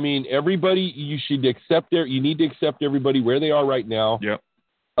 I mean, everybody, you need to accept everybody where they are right now. Yep.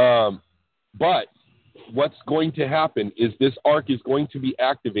 But what's going to happen is this arc is going to be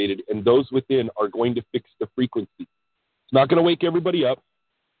activated, and those within are going to fix the frequency. It's not going to wake everybody up.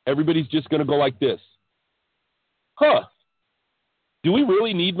 Everybody's just going to go like this. Huh. Do we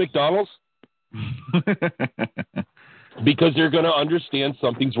really need McDonald's? Because they're going to understand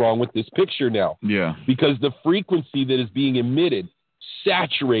something's wrong with this picture now. Yeah. Because the frequency that is being emitted,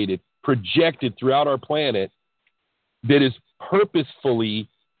 saturated, projected throughout our planet, that is purposefully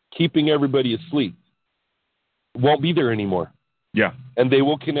keeping everybody asleep, won't be there anymore. Yeah. And they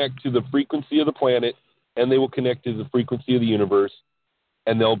will connect to the frequency of the planet, and they will connect to the frequency of the universe,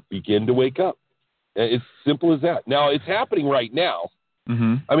 and they'll begin to wake up. It's simple as that. Now, it's happening right now. I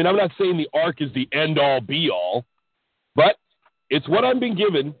mean, I'm not saying the arc is the end-all, be-all, but it's what I've been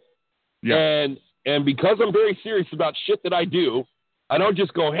given. Yeah. And because I'm very serious about shit that I do, I don't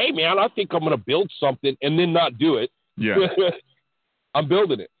just go, hey, man, I think I'm going to build something and then not do it. Yeah. I'm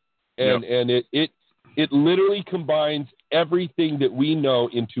building it. And it literally combines everything that we know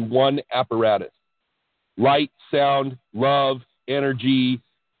into one apparatus. Light, sound, love, energy,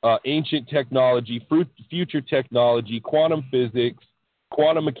 ancient technology, future technology, quantum physics,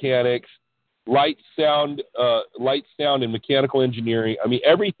 quantum mechanics, light, sound, and mechanical engineering. I mean,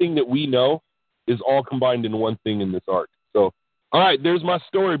 everything that we know is all combined in one thing in this arc. So, all right, there's my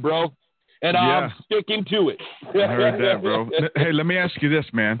story, bro. and I'm sticking to it. I heard that, bro. Hey, let me ask you this,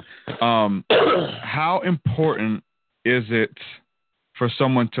 man. How important is it for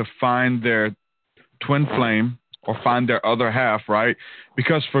someone to find their twin flame or find their other half, right?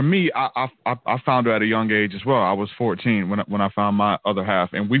 Because for me, I found her at a young age as well. I was 14 when I found my other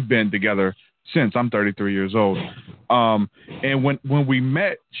half, and we've been together since. I'm 33 years old. And when we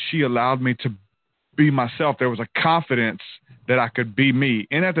met, she allowed me to be myself. There was a confidence that I could be me.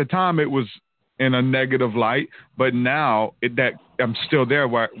 And at the time, it was in a negative light, but now that I'm still there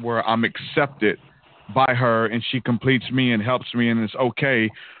where I'm accepted by her, and she completes me and helps me, and it's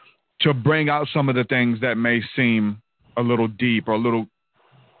okay to bring out some of the things that may seem a little deep or a little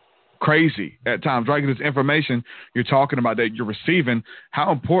crazy at times, right? Because it's information you're talking about that you're receiving.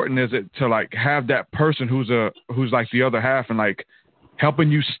 How important is it to like have that person who's like the other half and like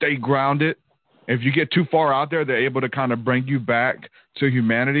helping you stay grounded? If you get too far out there, they're able to kind of bring you back to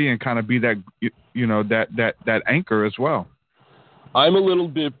humanity and kind of be that, you know, that anchor as well. I'm a little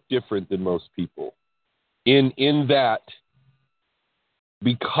bit different than most people in that,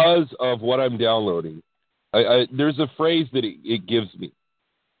 because of what I'm downloading, there's a phrase that it gives me.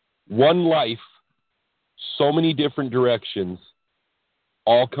 One life, so many different directions,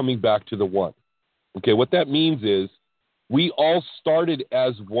 all coming back to the one. Okay, what that means is we all started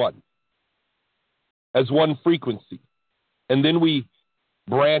as one frequency. And then we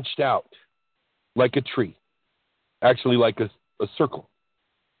branched out like a tree, actually like a circle.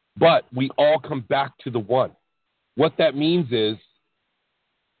 But we all come back to the one. What that means is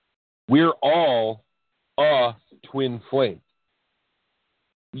we're all a twin flame.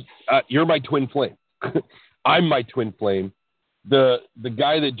 You're my twin flame. I'm my twin flame. The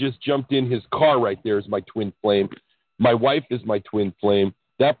guy that just jumped in his car right there is my twin flame. My wife is my twin flame.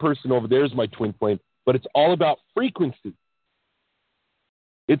 That person over there is my twin flame. But it's all about frequency.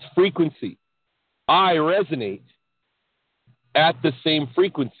 It's frequency. I resonate at the same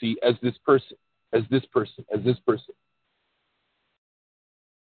frequency as this person, as this person, as this person.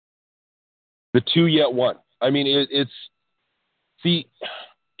 The two yet one. I mean, it's see,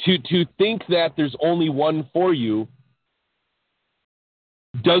 to think that there's only one for you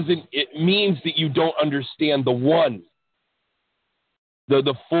it means that you don't understand the one,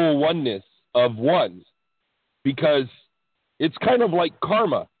 the full oneness of ones, because it's kind of like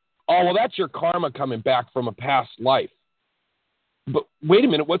karma. Oh, well, that's your karma coming back from a past life. But wait a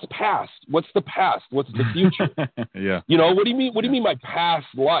minute, what's past? What's the past? What's the future? Yeah. You know, what do you mean? What do you mean by past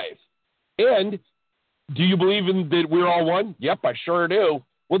life? And do you believe in that we're all one? Yep, I sure do.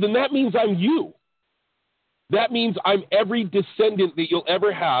 Well, then that means I'm you. That means I'm every descendant that you'll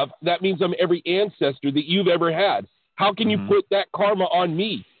ever have. That means I'm every ancestor that you've ever had. How can you put that karma on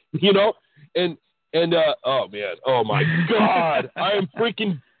me? You know? And oh man, oh my God, I am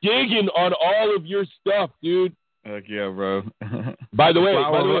freaking digging on all of your stuff, dude. Heck yeah, bro. By the way,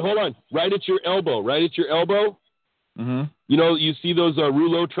 hold on. Right at your elbow. Mm-hmm. You know, you see those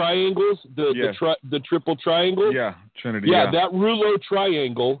rouleau triangles, the triple triangle. Yeah, Trinity. Yeah, that rouleau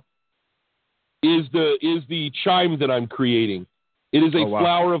triangle is the chime that I'm creating. It is a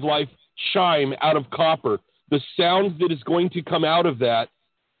flower of life chime out of copper. The sound that is going to come out of that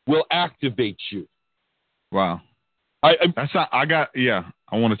will activate you. Wow. I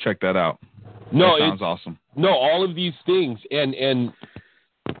want to check that out. No, that sounds awesome. No, all of these things, and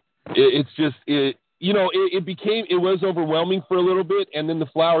it's just it was overwhelming for a little bit, and then the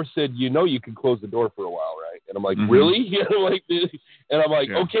flower said, you can close the door for a while, right? And I'm like, really? And I'm like,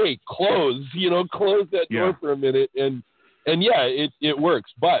 okay, close that door for a minute, and yeah, it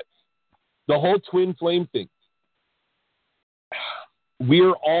works. But the whole twin flame thing,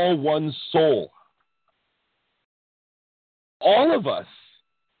 we're all one soul. All of us,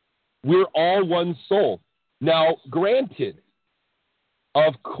 we're all one soul. Now, granted,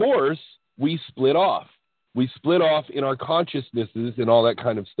 of course, we split off. We split off in our consciousnesses and all that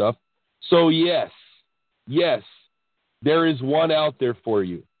kind of stuff. So yes, there is one out there for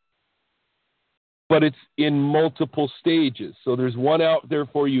you. But it's in multiple stages. So there's one out there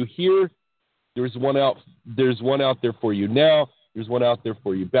for you here. There's one out there for you now. There's one out there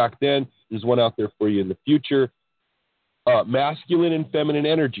for you back then. There's one out there for you in the future. Masculine and feminine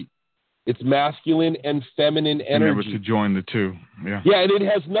energy. It's masculine and feminine energy. Never to join the two. Yeah. Yeah, and it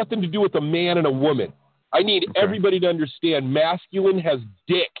has nothing to do with a man and a woman. I need everybody to understand masculine has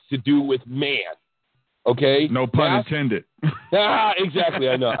dick to do with man. Okay? No pun intended. Exactly.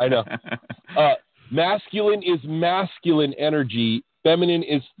 I know. Masculine is masculine energy. Feminine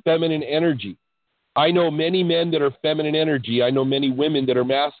is feminine energy. I know many men that are feminine energy. I know many women that are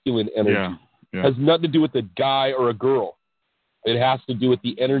masculine energy. Yeah. Has nothing to do with a guy or a girl. It has to do with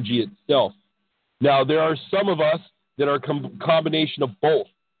the energy itself. Now, there are some of us that are a combination of both.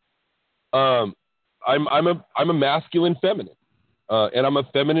 I'm a masculine feminine, and I'm a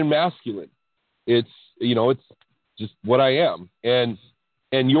feminine masculine. It's just what I am. And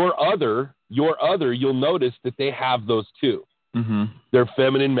your other, you'll notice that they have those too. Mm-hmm. They're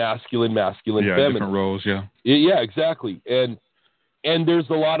feminine, masculine, feminine. Different roles, yeah. Yeah, exactly. And there's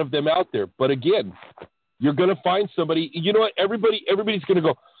a lot of them out there. But again, you're going to find somebody, you know what, everybody's going to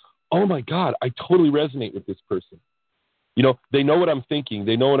go, oh my God, I totally resonate with this person. You know, they know what I'm thinking,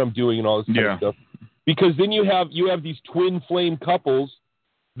 they know what I'm doing and all this kind of stuff. Because then you have these twin flame couples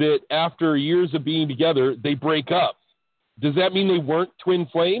that after years of being together, they break up. Does that mean they weren't twin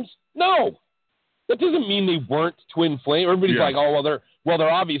flames? No. That doesn't mean they weren't twin flames. Everybody's like, oh, they're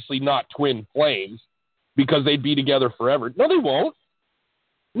obviously not twin flames because they'd be together forever. No, they won't.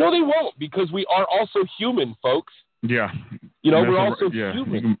 No, they won't, because we are also human, folks. Yeah. You know, we're also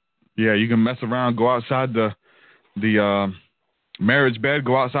human. You can mess around, go outside the marriage bed,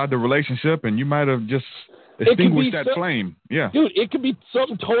 go outside the relationship, and you might have just extinguished that flame. Yeah. Dude, it could be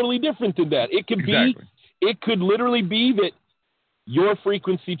something totally different than that. It could be, it could literally be that your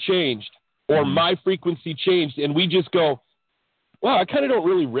frequency changed or my frequency changed, and we just go, wow, I kind of don't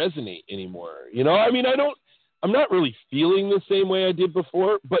really resonate anymore. You know, I mean, I'm not really feeling the same way I did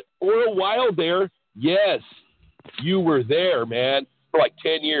before, but for a while there, yes, you were there, man, for like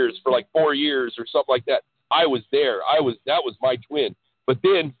 10 years, for like 4 years or something like that. I was there. That was my twin. But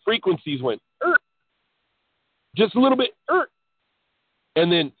then frequencies went, just a little bit, and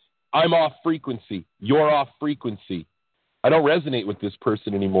then I'm off frequency. You're off frequency. I don't resonate with this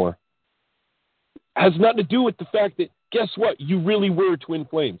person anymore. It has nothing to do with the fact that, guess what? You really were twin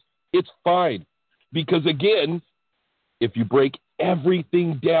flames. It's fine. Because again, if you break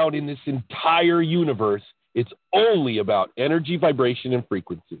everything down in this entire universe, it's only about energy, vibration, and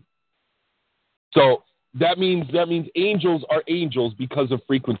frequency. So that means angels are angels because of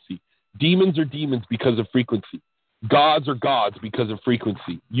frequency. Demons are demons because of frequency. Gods are gods because of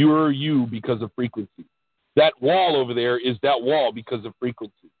frequency. You are you because of frequency. That wall over there is that wall because of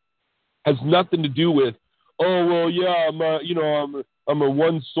frequency. Has nothing to do with, oh, well, yeah, I'm a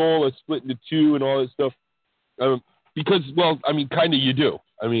one soul, I split into two and all that stuff. Because, well, I mean, kind of you do.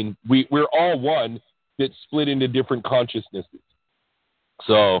 I mean, we're all one that split into different consciousnesses.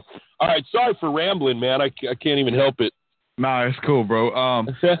 So, all right, sorry for rambling, man. I can't even help it. Nah, it's cool, bro.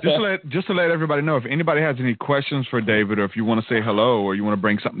 Just to let everybody know, if anybody has any questions for David, or if you want to say hello, or you want to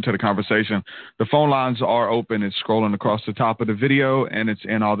bring something to the conversation, the phone lines are open. It's scrolling across the top of the video, and it's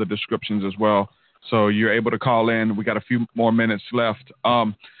in all the descriptions as well. So you're able to call in. We got a few more minutes left.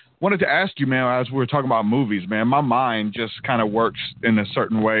 Wanted to ask you, man, as we were talking about movies, man, my mind just kind of works in a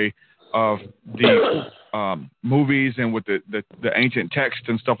certain way of the movies and with the ancient texts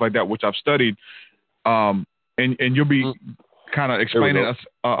and stuff like that, which I've studied. And you'll be kind of explaining us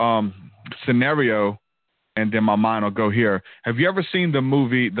a scenario, and then my mind will go here. Have you ever seen the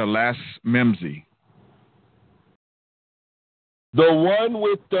movie The Last Mimsy? The one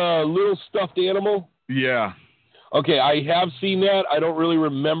with the little stuffed animal? Yeah. Okay, I have seen that. I don't really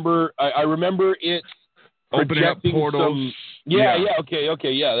remember. I remember it opening up portals.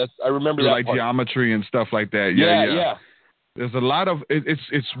 Okay, yeah. I remember that like part. Geometry and stuff like that. Yeah. There's a lot of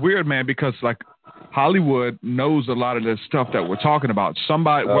it's weird, man, because like Hollywood knows a lot of the stuff that we're talking about.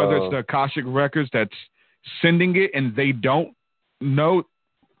 Somebody, whether it's the Akashic Records that's sending it and they don't know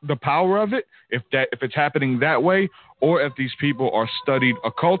the power of it, if it's happening that way, or if these people are studied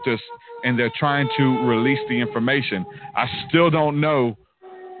occultists and they're trying to release the information. I still don't know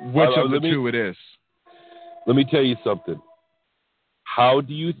which of the two it is. Let me tell you something. How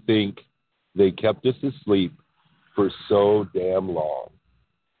do you think they kept us asleep for so damn long?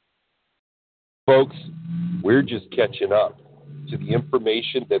 Folks, we're just catching up to the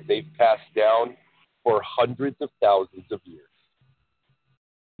information that they've passed down for hundreds of thousands of years.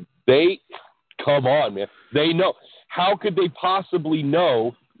 Come on, man. They know. How could they possibly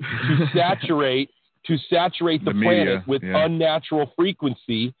know to saturate the planet with unnatural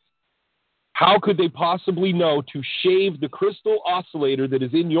frequency? How could they possibly know to shave the crystal oscillator that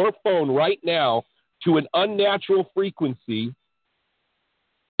is in your phone right now to an unnatural frequency?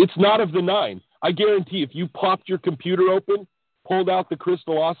 It's not of the 9. I guarantee if you popped your computer open, pulled out the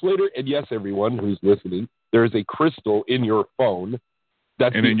crystal oscillator, and yes, everyone who's listening, there is a crystal in your phone.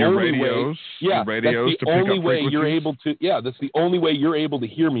 That's and the in your only radios, way. Yeah, your radios that's the only way you're able to. Yeah, that's the only way you're able to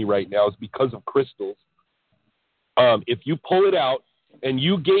hear me right now is because of crystals. If you pull it out and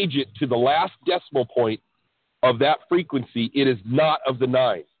you gauge it to the last decimal point of that frequency, it is not of the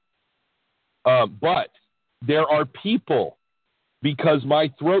 9. But there are people because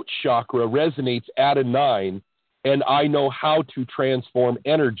my throat chakra resonates at a 9 and I know how to transform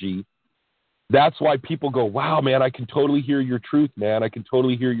energy. That's why people go, wow, man, I can totally hear your truth, man. I can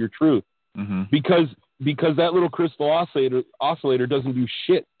totally hear your truth. Mm-hmm. Because that little crystal oscillator doesn't do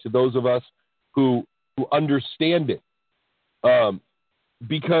shit to those of us who understand it.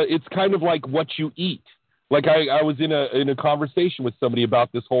 Because it's kind of like what you eat. Like I was in a conversation with somebody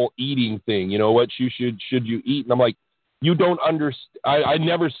about this whole eating thing, what you should you eat? And I'm like, you don't understand. I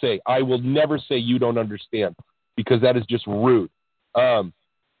will never say you don't understand, because that is just rude.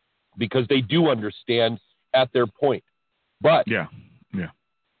 Because they do understand at their point. But yeah.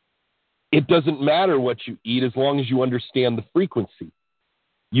 It doesn't matter what you eat as long as you understand the frequency.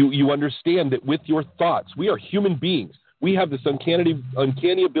 You understand that with your thoughts, we are human beings. We have this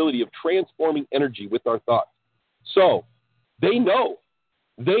uncanny ability of transforming energy with our thoughts. So they know.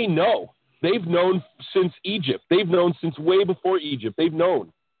 They've known since Egypt. They've known since way before Egypt. They've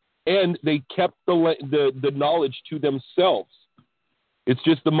known. And they kept the knowledge to themselves. It's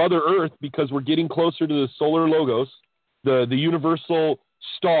just the Mother Earth, because we're getting closer to the solar logos, the universal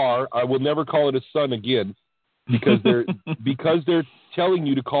star. I will never call it a sun again, because they're telling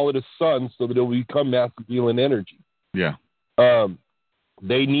you to call it a sun so that it will become masculine energy. Yeah.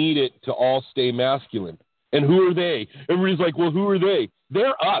 They need it to all stay masculine. And who are they? Everybody's like, well, who are they?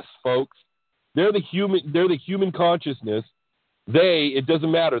 They're us, folks. They're the human consciousness. It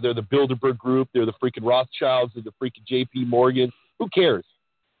doesn't matter. They're the Bilderberg Group. They're the freaking Rothschilds. They're the freaking J.P. Morgan. Who cares?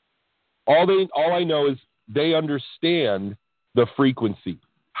 All I know is they understand the frequency.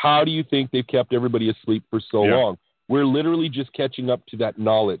 How do you think they've kept everybody asleep for so long? We're literally just catching up to that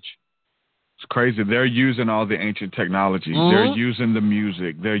knowledge. It's crazy. They're using all the ancient technology. Mm-hmm. They're using the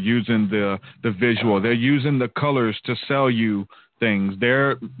music. They're using the visual. They're using the colors to sell you things.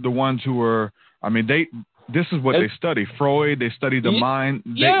 They're the ones who are, this is what they study. Freud, they study the mind.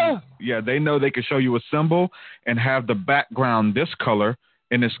 They know they can show you a symbol and have the background this color,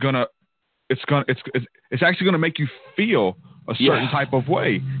 and it's actually gonna make you feel a certain type of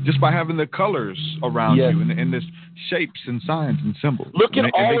way just by having the colors around you and this shapes and signs and symbols. Look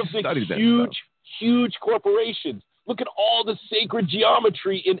at all of the huge corporations. Look at all the sacred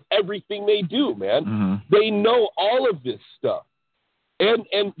geometry in everything they do, man. Mm-hmm. They know all of this stuff.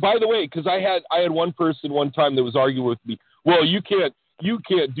 And by the way, because I had one person one time that was arguing with me, well, you can't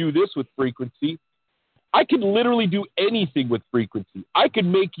do this with frequency. I could literally do anything with frequency. I could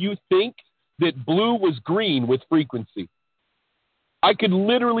make you think that blue was green with frequency. I could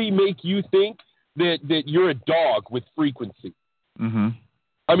literally make you think that you're a dog with frequency. Mm-hmm.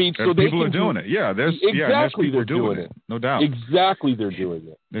 So people are doing it. Yeah, there's people doing it. No doubt. Exactly, they're doing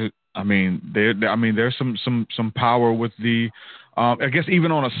it. There's some power with the. I guess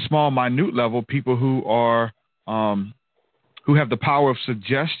even on a small, minute level, people who are who have the power of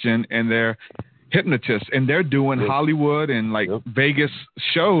suggestion, and they're hypnotists, and they're doing Hollywood and Vegas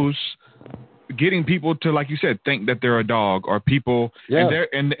shows, getting people to, like you said, think that they're a dog, or people. Yeah.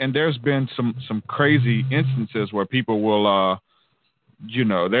 And there's been some crazy instances where people will,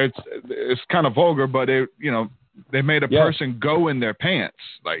 it's kind of vulgar, but they made a person go in their pants,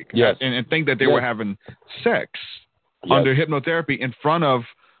 and think that they were having sex under hypnotherapy in front of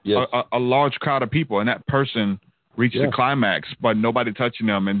a large crowd of people, and that person reached the climax, but nobody touching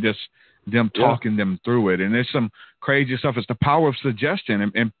them, and just them talking them through it. And there's some crazy stuff. It's the power of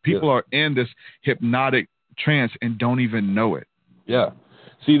suggestion, and people are in this hypnotic trance and don't even know it. Yeah.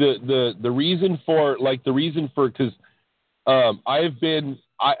 See, the reason for because I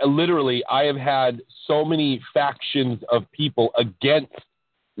have had so many factions of people against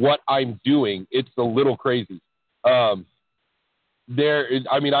what I'm doing. It's a little crazy. I've been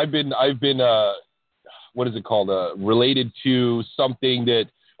what is it called? Related to something that,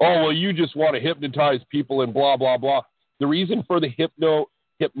 you just want to hypnotize people and blah, blah, blah. The reason for the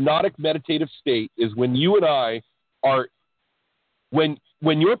hypnotic meditative state is when you and I are, when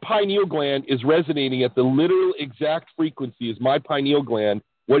your pineal gland is resonating at the literal exact frequency as my pineal gland,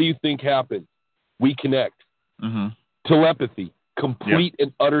 what do you think happens? We connect. Mm-hmm. Telepathy, complete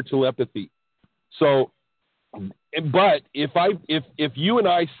and utter telepathy. So, but if you and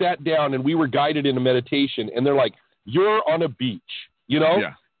I sat down and we were guided in a meditation, and they're like, you're on a beach,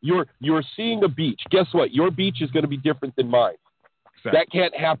 you're seeing a beach. Guess what? Your beach is going to be different than mine. Exactly.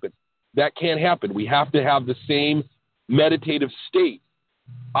 That can't happen. We have to have the same meditative state.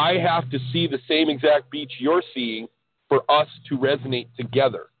 I have to see the same exact beach you're seeing for us to resonate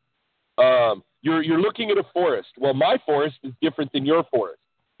together. You're looking at a forest. Well, my forest is different than your forest.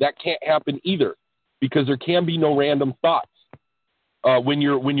 That can't happen either, because there can be no random thoughts when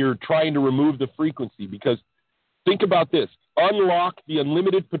you're trying to remove the frequency. Because think about this: unlock the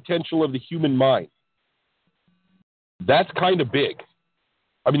unlimited potential of the human mind. That's kind of big.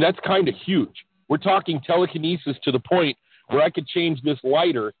 I mean, that's kind of huge. We're talking telekinesis to the point where I could change this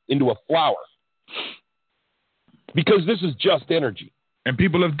lighter into a flower. Because this is just energy. And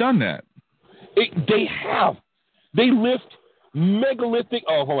people have done that. They have. They lift megalithic...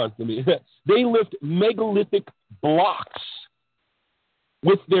 Oh, hold on. They lift megalithic blocks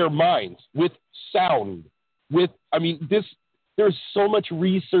with their minds, with sound, there's so much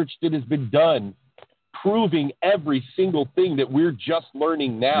research that has been done proving every single thing that we're just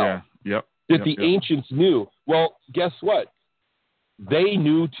learning now that the ancients knew. Well, guess what? They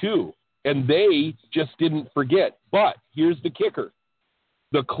knew too, and they just didn't forget. But here's the kicker.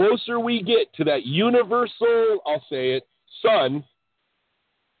 The closer we get to that universal, I'll say it, sun,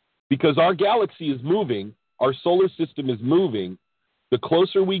 because our galaxy is moving, our solar system is moving, the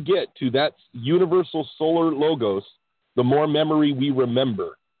closer we get to that universal solar logos, the more memory we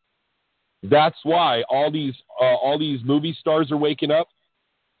remember. That's why all these movie stars are waking up.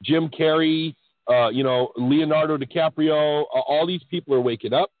 Jim Carrey, Leonardo DiCaprio, all these people are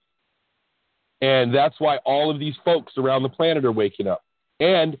waking up. And that's why all of these folks around the planet are waking up.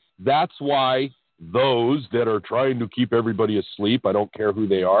 And that's why those that are trying to keep everybody asleep, I don't care who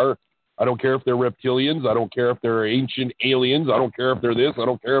they are. I don't care if they're reptilians. I don't care if they're ancient aliens. I don't care if they're this. I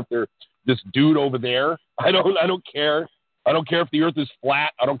don't care if they're this dude over there. I don't care. I don't care if the earth is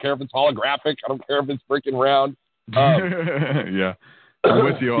flat. I don't care if it's holographic. I don't care if it's freaking round. Yeah. I'm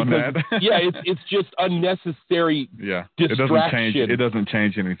with you on that. It's just unnecessary distraction. It doesn't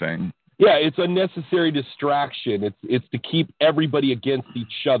change anything. Yeah, it's unnecessary distraction. It's to keep everybody against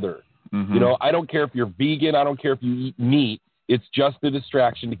each other. Mm-hmm. I don't care if you're vegan. I don't care if you eat meat. It's just a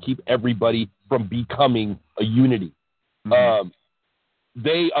distraction to keep everybody from becoming a unity. Mm-hmm.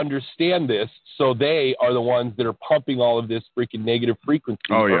 They understand this, so they are the ones that are pumping all of this freaking negative frequency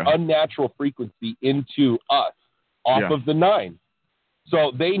or unnatural frequency into us off of the nine.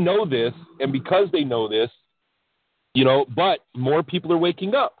 So they know this, and because they know this, but more people are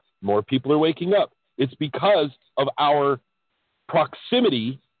waking up. More people are waking up. It's because of our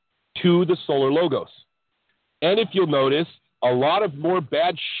proximity to the solar logos. And if you'll notice, a lot of more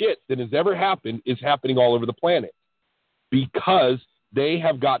bad shit than has ever happened is happening all over the planet because they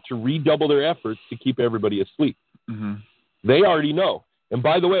have got to redouble their efforts to keep everybody asleep. Mm-hmm. They already know. And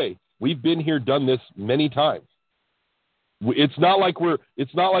by the way, we've been here, done this many times. It's not like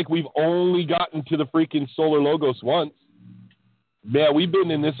we've only gotten to the freaking solar logos once. Man, we've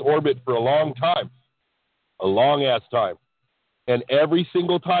been in this orbit for a long time, a long ass time. And every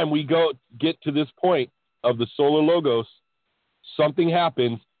single time we get to this point of the solar logos, something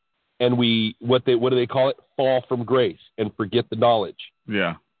happens, and we what do they call it? Fall from grace and forget the knowledge.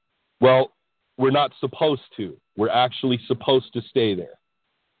 Yeah. Well, we're not supposed to. We're actually supposed to stay there.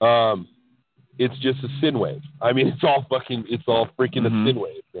 It's just a sin wave. I mean, it's all freaking a sin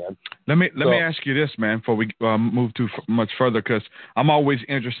wave, man. Let me ask you this, man, before we move too much further, because I'm always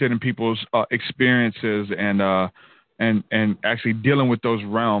interested in people's experiences and actually dealing with those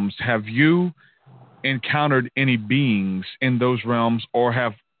realms. Have you encountered any beings in those realms, or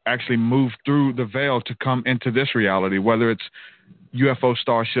have actually moved through the veil to come into this reality, whether it's UFO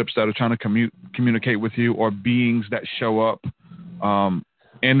starships that are trying to communicate with you, or beings that show up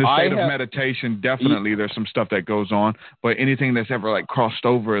in the state of meditation? Definitely there's some stuff that goes on, but anything that's ever crossed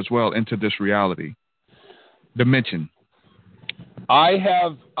over as well into this reality dimension. I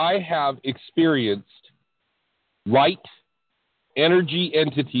have experienced light energy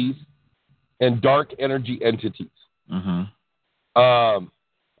entities and dark energy entities. Mm-hmm.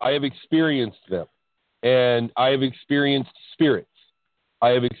 I have experienced them, and I have experienced spirits. I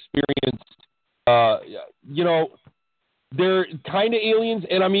have experienced, they're kind of aliens.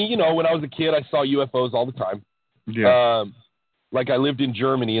 And I mean, when I was a kid, I saw UFOs all the time. Yeah. I lived in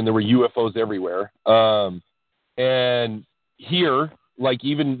Germany, and there were UFOs everywhere. And here,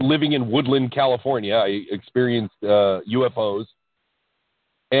 even living in Woodland, California, I experienced UFOs.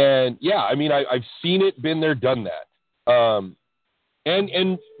 And yeah, I mean, I've seen it, been there, done that.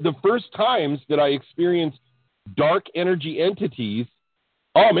 And the first times that I experienced dark energy entities,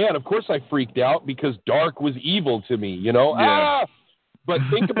 oh man, of course I freaked out because dark was evil to me, Yeah. But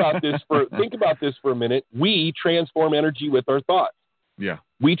think about this for a minute. We transform energy with our thoughts. Yeah.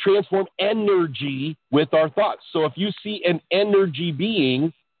 We transform energy with our thoughts. So if you see an energy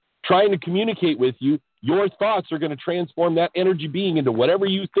being trying to communicate with you, your thoughts are going to transform that energy being into whatever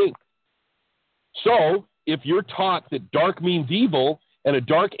you think. So if you're taught that dark means evil and a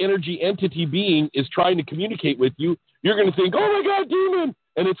dark energy entity being is trying to communicate with you, you're going to think, oh my God, demon.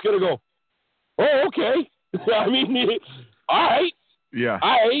 And it's going to go, oh, okay. I mean, all right. Yeah.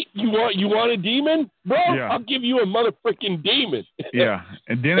 All right. You want a demon? Bro, Yeah. I'll give you a motherfucking demon. Yeah.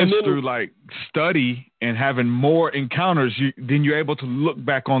 And then it's through like study and having more encounters, then you're able to look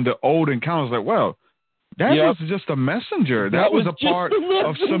back on the old encounters like, well, that was just a messenger. That was a part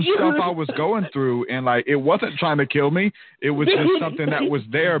of some stuff I was going through. And like, it wasn't trying to kill me. It was just something that was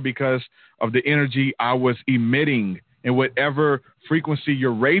there because of the energy I was emitting. And whatever frequency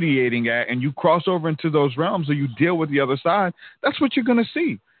you're radiating at, and you cross over into those realms or you deal with the other side, that's what you're going to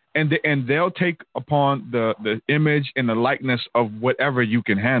see. And they'll take upon the image and the likeness of whatever you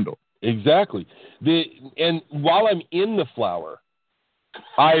can handle. Exactly. And while I'm in the flower,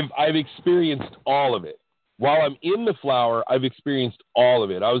 I've experienced all of it. While I'm in the flower, I've experienced all of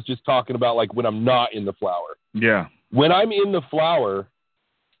it. I was just talking about like when I'm not in the flower. Yeah. When I'm in the flower,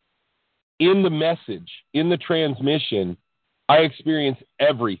 in the message, in the transmission, I experience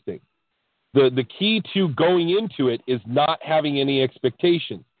everything. The key to going into it is not having any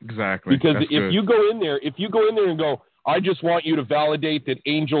expectations. Exactly. Because That's good. you go in there and go, I just want you to validate that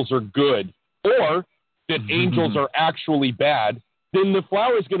angels are good or that angels are actually bad, then the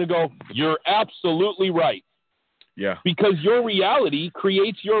flower is going to go, you're absolutely right. Yeah. Because your reality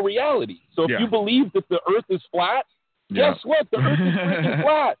creates your reality. So if you believe that the earth is flat, guess what? The earth is freaking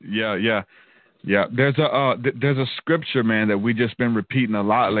flat. Yeah. There's a scripture, man, that we just been repeating a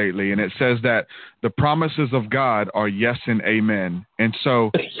lot lately, and it says that the promises of God are yes and amen. And so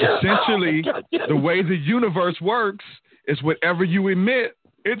essentially the way the universe works is whatever you emit,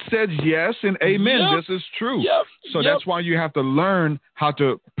 it says yes and amen. Yep. This is true. Yep. So that's why you have to learn how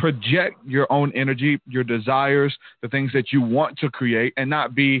to project your own energy, your desires, the things that you want to create, and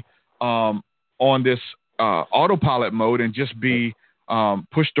not be on this autopilot mode and just be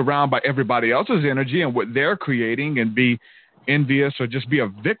pushed around by everybody else's energy and what they're creating and be envious or just be a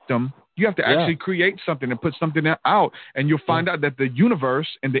victim. You have to actually create something and put something out, and you'll find out that the universe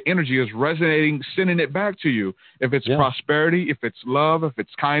and the energy is resonating, sending it back to you. If it's prosperity, if it's love, if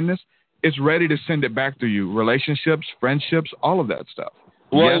it's kindness, it's ready to send it back to you. Relationships, friendships, all of that stuff.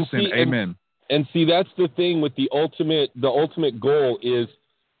 Well, yes and amen. And see, that's the thing with the ultimate goal is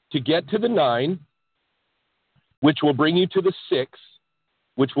to get to the 9, which will bring you to the 6,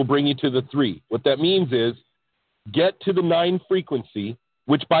 which will bring you to the 3. What that means is get to the 9 frequency,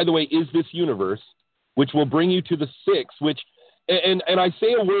 which, by the way, is this universe, which will bring you to the 6, which, and I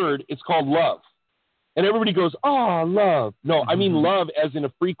say a word, it's called love. And everybody goes, oh, love. No, I mean love as in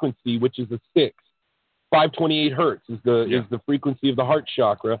a frequency, which is a 6. 528 hertz is the frequency of the heart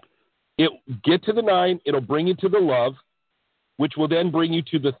chakra. Get to the 9, it'll bring you to the love, which will then bring you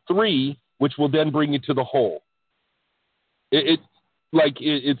to the 3, which will then bring you to the whole. It's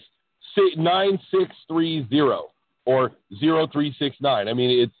 9630 or 0369. I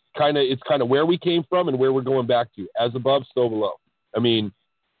mean, it's kind of where we came from and where we're going back to. As above, so below. I mean,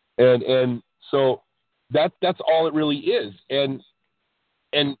 and so that's all it really is. And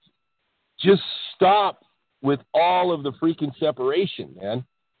just stop with all of the freaking separation, man.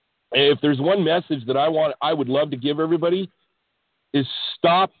 If there's one message that I would love to give everybody is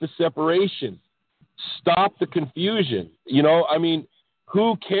stop the separation. Stop the confusion. You know, I mean,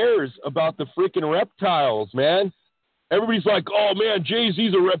 who cares about the freaking reptiles, man? Everybody's like, oh, man,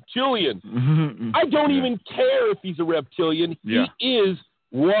 Jay-Z's a reptilian. I don't even care if he's a reptilian. Yeah. He is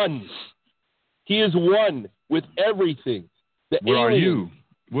one. He is one with everything. What are you?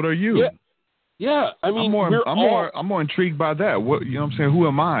 Yeah. I mean, I'm more intrigued by that. What, you know what I'm saying? Who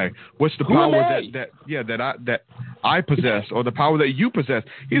am I? What's the power that I possess, or the power that you possess?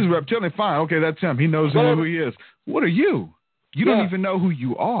 He's a reptilian. Fine. Okay, that's him. He knows who he is. What are you? You don't even know who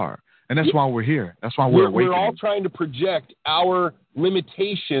you are. And that's why we're here. That's why we're awakening. We're all trying to project our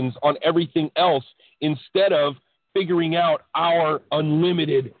limitations on everything else instead of figuring out our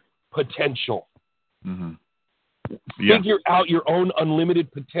unlimited potential. Mm-hmm. Yeah. Figure out your own unlimited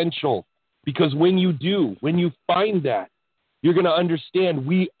potential, because when you do, when you find that, you're going to understand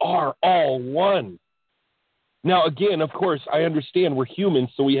we are all one. Now, again, of course, I understand we're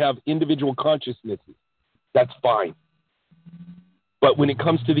humans, so we have individual consciousnesses. That's fine. But when it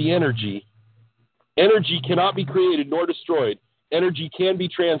comes to the energy cannot be created nor destroyed. Energy can be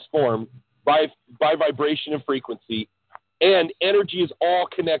transformed by vibration and frequency, and energy is all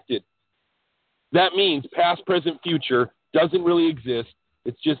connected. That means past, present, future doesn't really exist.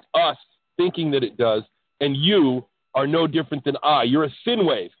 It's just us thinking that it does, and you are no different than I. You're a sin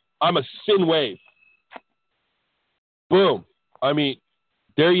wave. I'm a sin wave. Boom. I mean,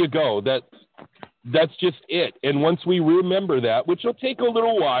 there you go. That's just it. And once we remember that, which will take a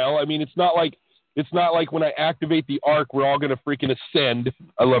little while. I mean, it's not like when I activate the arc, we're all going to freaking ascend.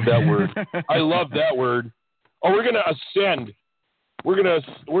 I love that word. I love that word. Oh, we're gonna ascend. We're gonna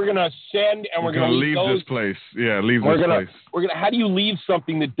ascend, and we're gonna leave this place. Yeah, leave this place. How do you leave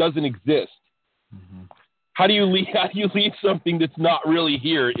something that doesn't exist? Mm-hmm. How do you leave something that's not really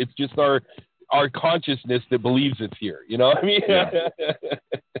here? It's just our consciousness that believes it's here. You know what I mean? Yeah.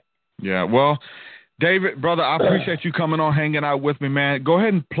 Yeah. Well, David, brother, I appreciate you coming on, hanging out with me, man. Go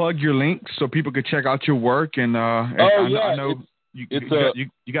ahead and plug your links so people can check out your work. And I know you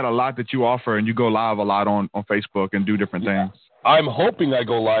got a lot that you offer, and you go live a lot on Facebook and do different things. I'm hoping I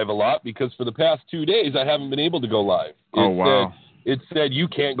go live a lot, because for the past 2 days I haven't been able to go live. It said you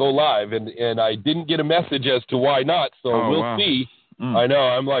can't go live, and I didn't get a message as to why not. So we'll see. I know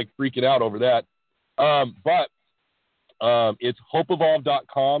I'm like freaking out over that. But it's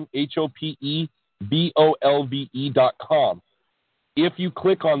hopeevolve.com, HOPEVOLVE.com. If you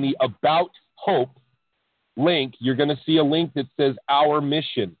click on the About Hope link, you're going to see a link that says Our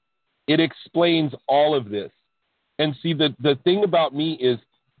Mission. It explains all of this. And see, the thing about me is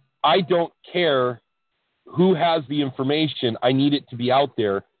I don't care who has the information. I need it to be out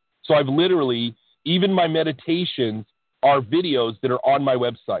there. So I've literally, even my meditations are videos that are on my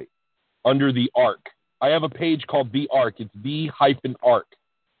website under the Ark. I have a page called The Ark. It's the-ark/the-ark.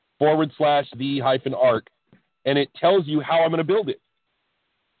 And it tells you how I'm going to build it.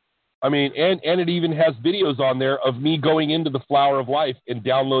 I mean, and it even has videos on there of me going into the Flower of Life and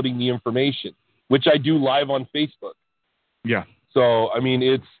downloading the information, which I do live on Facebook. Yeah. So, I mean,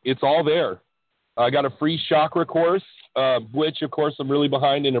 it's all there. I got a free chakra course, which, of course, I'm really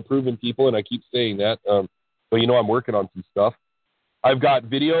behind in improving people, and I keep saying that. But, I'm working on some stuff. I've got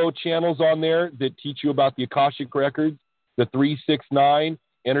video channels on there that teach you about the Akashic Records, the 369,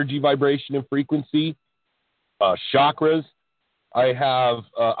 energy, vibration, and frequency, chakras. I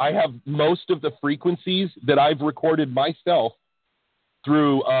have most of the frequencies that I've recorded myself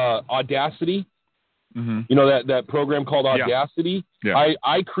through Audacity. Mm-hmm. That program called Audacity. Yeah.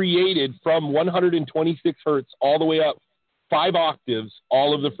 I created from 126 hertz all the way up 5 octaves,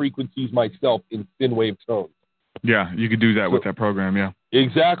 all of the frequencies myself in thin wave tones. Yeah, you could do that with that program, yeah.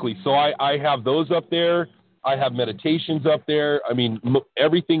 Exactly. So I have those up there. I have meditations up there. I mean,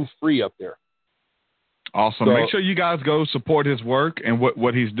 everything's free up there. Awesome. So, make sure you guys go support his work and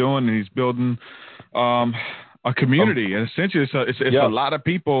what he's doing, and he's building a community. And essentially, it's a lot of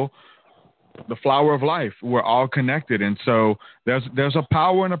people. The Flower of Life, we're all connected, and so there's a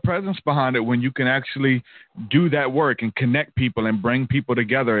power and a presence behind it when you can actually do that work and connect people and bring people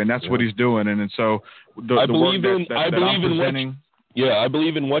together, and that's what he's doing. And so I believe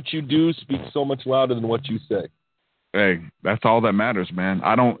in what you do speaks so much louder than what you say. Hey, that's all that matters, man.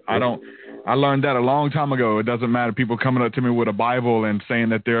 I learned that a long time ago. It doesn't matter people coming up to me with a Bible and saying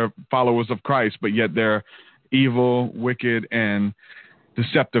that they're followers of Christ, but yet they're evil, wicked, and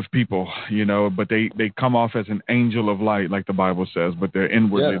deceptive people, but they come off as an angel of light, like the Bible says, but they're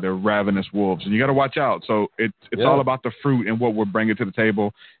inwardly, they're ravenous wolves, and you got to watch out. So it's all about the fruit and what we're bringing to the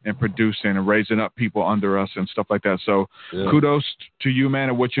table and producing and raising up people under us and stuff like that. So kudos to you, man,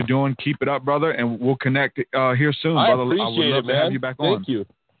 and what you're doing. Keep it up, brother, and we'll connect here soon, brother. I would love to have you back on.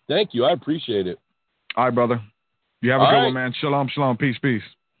 Thank you. I appreciate it. All right, brother. You have a good one, man. Shalom, shalom. Peace, peace.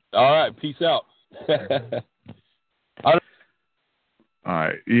 All right. Peace out. All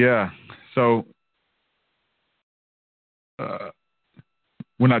right. Yeah. So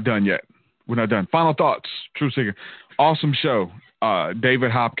we're not done yet. We're not done. Final thoughts. TruthSeekah. Awesome show.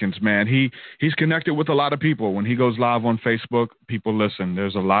 David Hopkins, man. He's connected with a lot of people. When he goes live on Facebook, people listen.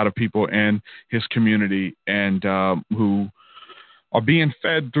 There's a lot of people in his community and who are being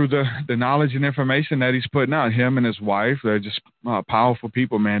fed through the knowledge and information that he's putting out. Him and his wife, they're just powerful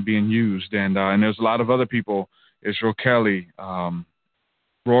people, man, being used. And there's a lot of other people, Israel Kelly,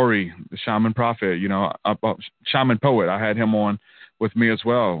 Rory, the shaman prophet, shaman poet. I had him on with me as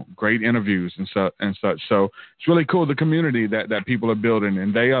well. Great interviews and such. So it's really cool, the community that people are building,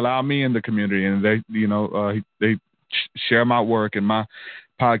 and they allow me in the community, and they share my work and my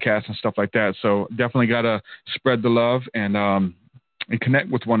podcast and stuff like that. So definitely got to spread the love and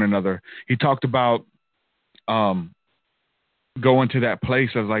connect with one another. He talked about going to that place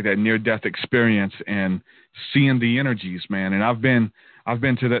as like that near-death experience and seeing the energies, man. And I've been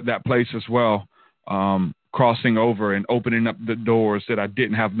to that place as well, crossing over and opening up the doors that I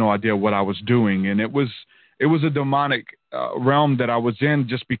didn't have no idea what I was doing. And it was a demonic realm that I was in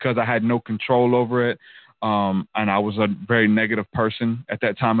just because I had no control over it. And I was a very negative person at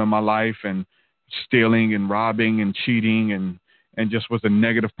that time in my life, and stealing and robbing and cheating and just was a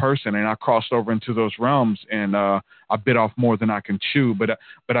negative person. And I crossed over into those realms, and I bit off more than I can chew. But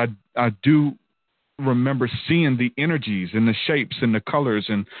I do remember seeing the energies and the shapes and the colors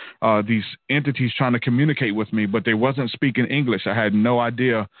and these entities trying to communicate with me, but they wasn't speaking English. I had no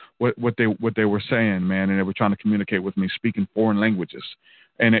idea what they were saying, man, and they were trying to communicate with me, speaking foreign languages.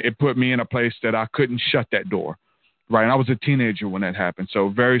 And it put me in a place that I couldn't shut that door, right? And I was a teenager when that happened, so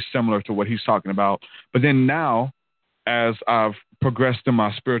very similar to what he's talking about. But then now, as I've progressed in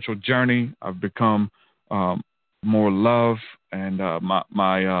my spiritual journey, I've become more love, and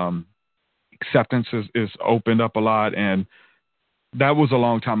my acceptance is opened up a lot. And that was a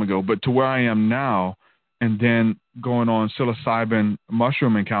long time ago. But to where I am now, and then going on psilocybin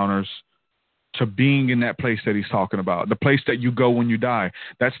mushroom encounters, to being in that place that he's talking about, the place that you go when you die.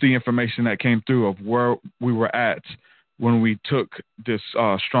 That's the information that came through of where we were at when we took this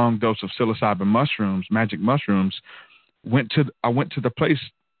strong dose of psilocybin mushrooms, magic mushrooms. I went to the place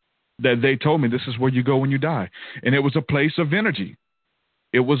that they told me, this is where you go when you die. And it was a place of energy.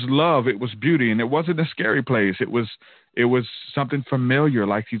 It was love. It was beauty. And it wasn't a scary place. It was something familiar,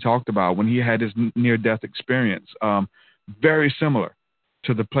 like he talked about when he had his near-death experience. Very similar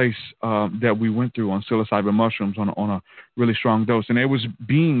to the place that we went through on psilocybin mushrooms on a really strong dose. And there was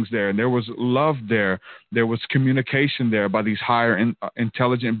beings there, and there was love there. There was communication there by these higher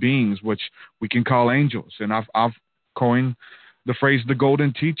intelligent beings, which we can call angels. And I've coined the phrase the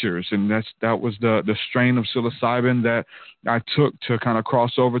golden teachers, and that was the strain of psilocybin that I took to kind of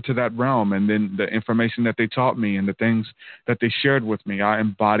cross over to that realm. And then the information that they taught me and the things that they shared with me, I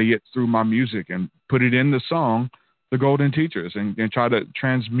embody it through my music and put it in the song, The Golden Teachers, and try to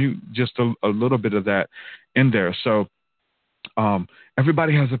transmute just a little bit of that in there. So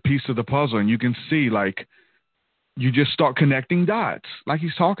everybody has a piece of the puzzle, and you can see, like, you just start connecting dots like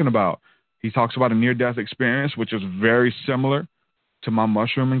he's talking about. He talks about a near-death experience, which is very similar to my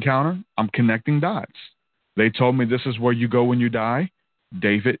mushroom encounter. I'm connecting dots. They told me this is where you go when you die.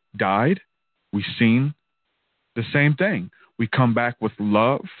 David died. We've seen the same thing. We come back with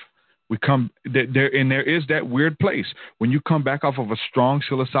love. We come there, and there is that weird place when you come back off of a strong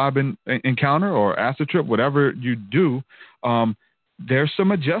psilocybin encounter or acid trip, whatever you do. There's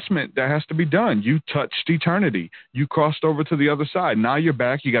some adjustment that has to be done. You touched eternity. You crossed over to the other side. Now you're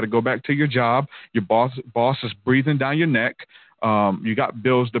back. You got to go back to your job. Your boss is breathing down your neck. You got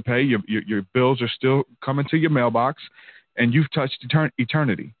bills to pay. Your bills are still coming to your mailbox, and you've touched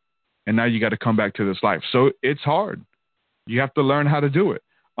eternity. And now you got to come back to this life. So it's hard. You have to learn how to do it.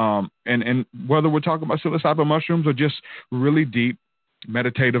 And whether we're talking about psilocybin mushrooms or just really deep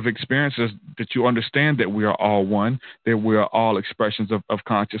meditative experiences, that you understand that we are all one, that we are all expressions of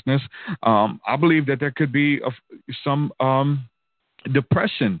consciousness. I believe that there could be some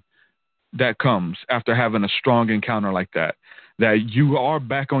depression that comes after having a strong encounter like that you are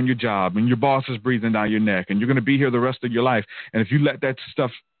back on your job and your boss is breathing down your neck and you're going to be here the rest of your life. And if you let that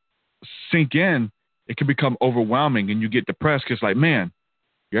stuff sink in, it can become overwhelming and you get depressed because, like, man,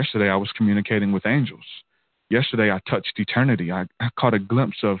 yesterday I was communicating with angels. Yesterday I touched eternity. I caught a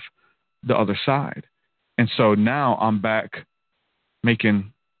glimpse of the other side. And so now I'm back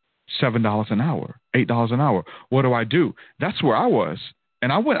making $7 an hour, $8 an hour. What do? That's where I was.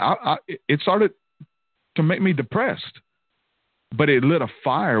 And it started to make me depressed, but it lit a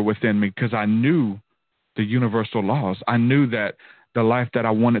fire within me because I knew the universal laws. I knew that the life that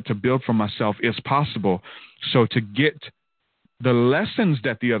I wanted to build for myself is possible. So to get the lessons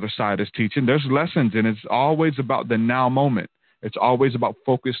that the other side is teaching, there's lessons, and it's always about the now moment. It's always about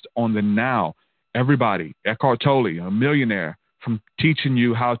focused on the now. Everybody, Eckhart Tolle, a millionaire, from teaching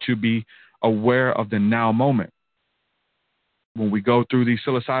you how to be aware of the now moment. When we go through these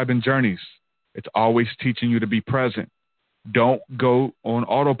psilocybin journeys, it's always teaching you to be present. Don't go on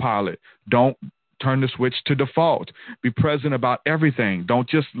autopilot. Don't turn the switch to default. Be present about everything. Don't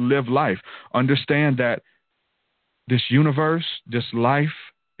just live life. Understand that this universe, this life,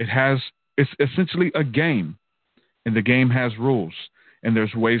 it's essentially a game, and the game has rules, and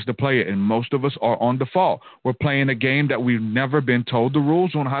there's ways to play it, and most of us are on default. We're playing a game that we've never been told the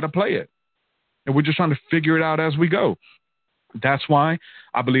rules on how to play it, and we're just trying to figure it out as we go. That's why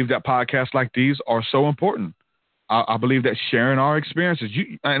I believe that podcasts like these are so important. I believe that sharing our experiences,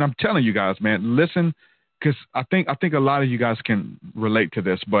 and I'm telling you guys, man, listen, because I think a lot of you guys can relate to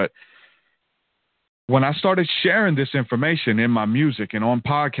this, but when I started sharing this information in my music and on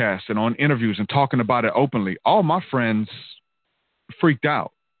podcasts and on interviews and talking about it openly, all my friends freaked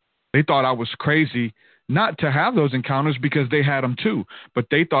out. They thought I was crazy not to have those encounters because they had them too, but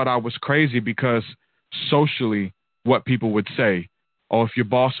they thought I was crazy because socially what people would say. Oh, if your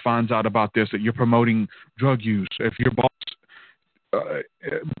boss finds out about this, that you're promoting drug use, if your boss,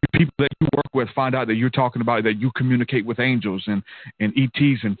 people that you work with find out that you're talking about that you communicate with angels and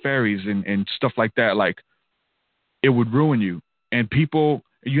ETs and fairies and stuff like that, like, it would ruin you. And people,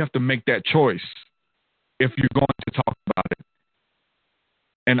 you have to make that choice if you're going to talk about it.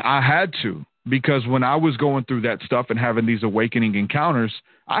 And I had to, because when I was going through that stuff and having these awakening encounters,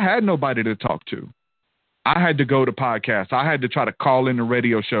 I had nobody to talk to. I had to go to podcasts. I had to try to call into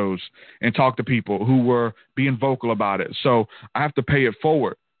radio shows and talk to people who were being vocal about it. So I have to pay it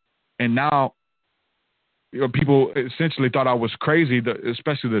forward. And now, people essentially thought I was crazy,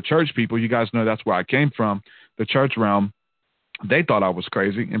 especially the church people. You guys know that's where I came from, the church realm. They thought I was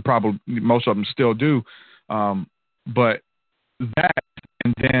crazy, and probably most of them still do. But that,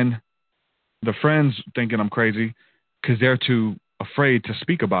 and then the friends thinking I'm crazy because they're too afraid to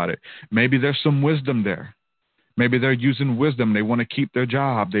speak about it. Maybe there's some wisdom there. Maybe they're using wisdom. They want to keep their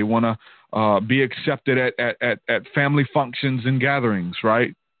job. They want to be accepted at family functions and gatherings,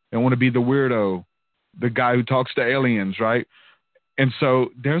 right? They want to be the weirdo, the guy who talks to aliens, right? And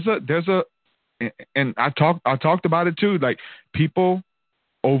so and I talked about it too. Like, people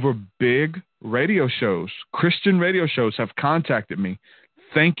over big radio shows, Christian radio shows, have contacted me,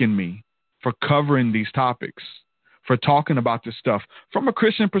 thanking me for covering these topics, for talking about this stuff from a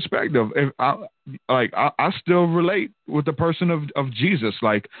Christian perspective. I still relate with the person of Jesus.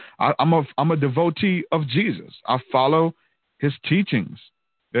 Like, I'm a devotee of Jesus. I follow his teachings.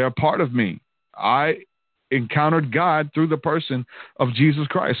 They're a part of me. I encountered God through the person of Jesus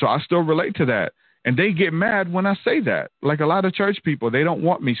Christ. So I still relate to that. And they get mad when I say that. Like, a lot of church people, they don't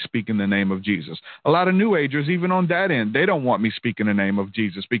want me speaking the name of Jesus. A lot of New Agers, even on that end, they don't want me speaking the name of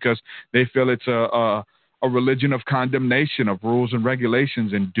Jesus because they feel it's a religion of condemnation, of rules and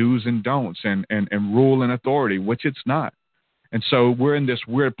regulations and do's and don'ts and rule and authority, which it's not. And so we're in this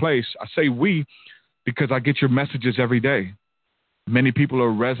weird place. I say we because I get your messages every day. Many people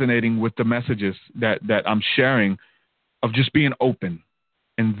are resonating with the messages that I'm sharing of just being open.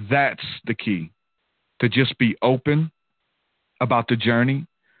 And that's the key. To just be open about the journey,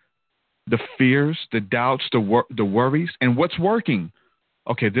 the fears, the doubts, the worries, and what's working.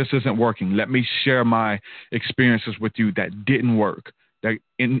 Okay, this isn't working. Let me share my experiences with you that didn't work, that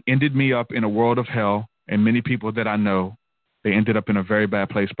ended me up in a world of hell. And many people that I know, they ended up in a very bad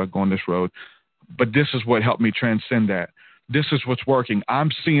place by going this road. But this is what helped me transcend that. This is what's working.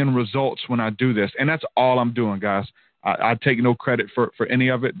 I'm seeing results when I do this. And that's all I'm doing, guys. I take no credit for any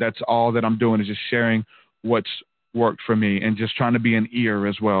of it. That's all that I'm doing, is just sharing what's worked for me and just trying to be an ear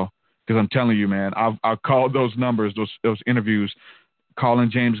as well. Because I'm telling you, man, I've called those numbers, those interviews, calling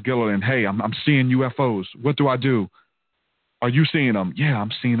James Gilliland. Hey, I'm seeing UFOs. What do I do? Are you seeing them? Yeah,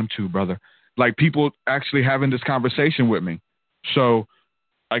 I'm seeing them too, brother. Like, people actually having this conversation with me. So,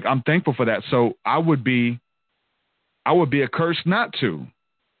 like, I'm thankful for that. So I would be a curse not to.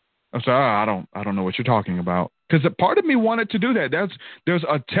 I'm sorry, I don't know what you're talking about. Because a part of me wanted to do that. There's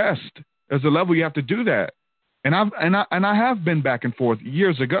a test. There's a level you have to do that. And I have been back and forth.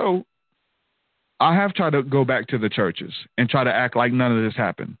 Years ago, I have tried to go back to the churches and try to act like none of this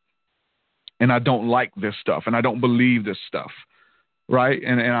happened. And I don't like this stuff, and I don't believe this stuff, right?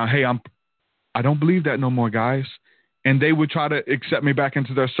 And I don't believe that no more, guys. And they would try to accept me back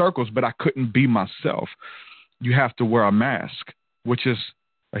into their circles, but I couldn't be myself. You have to wear a mask, which is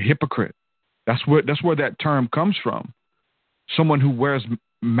a hypocrite. That's where that term comes from. Someone who wears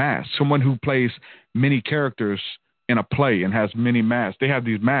masks, someone who plays many characters in a play and has many masks. They have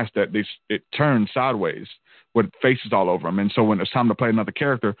these masks that it turns sideways with faces all over them. And so when it's time to play another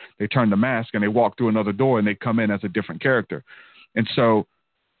character, they turn the mask and they walk through another door and they come in as a different character. And so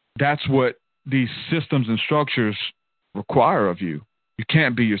that's what these systems and structures require of you. You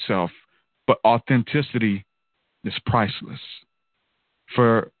can't be yourself, but authenticity is priceless.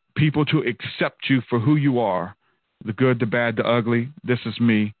 For people to accept you for who you are, the good, the bad, the ugly, this is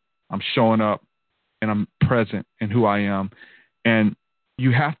me. I'm showing up and I'm present in who I am. And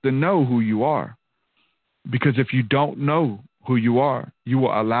you have to know who you are, because if you don't know who you are, you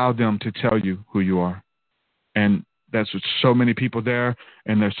will allow them to tell you who you are. And that's with so many people there.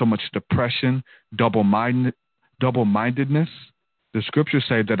 And there's so much depression, double-mindedness. The scriptures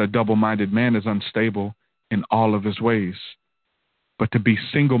say that a double-minded man is unstable in all of his ways. But to be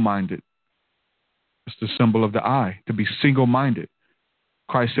single-minded, it's the symbol of the eye, to be single-minded.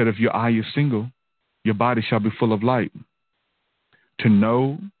 Christ said, if your eye is single, your body shall be full of light. To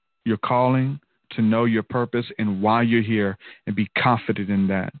know your calling, to know your purpose and why you're here, and be confident in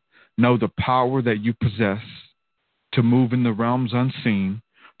that. Know the power that you possess to move in the realms unseen,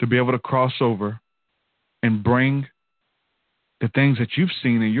 to be able to cross over and bring the things that you've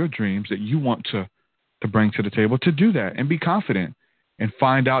seen in your dreams that you want to bring to the table, to do that and be confident and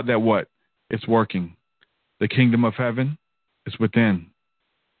find out that It's working. The kingdom of heaven is within.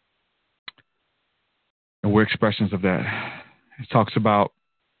 And we're expressions of that. It talks about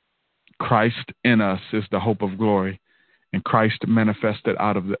Christ in us is the hope of glory, and Christ manifested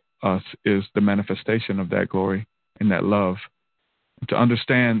out of us is the manifestation of that glory and that love. And to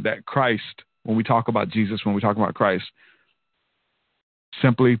understand that Christ, when we talk about Jesus, when we talk about Christ,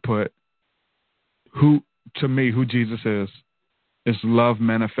 simply put, who Jesus is love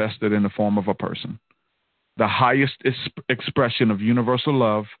manifested in the form of a person. The highest expression of universal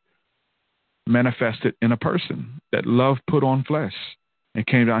love manifested in a person. That love put on flesh and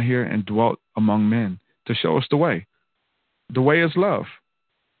came down here and dwelt among men to show us the way. The way is love.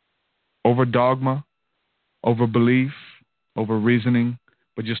 Over dogma, over belief, over reasoning,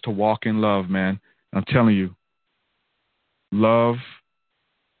 but just to walk in love, man. And I'm telling you, love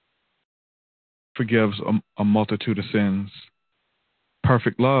forgives a multitude of sins.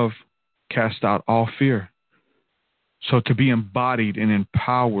 Perfect love casts out all fear. So to be embodied and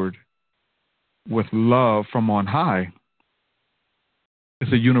empowered with love from on high,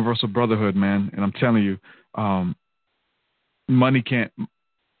 it's a universal brotherhood, man. And I'm telling you, money can't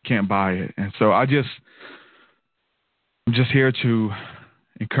buy it. And so I'm just here to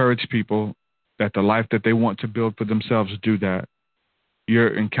encourage people that the life that they want to build for themselves, do that.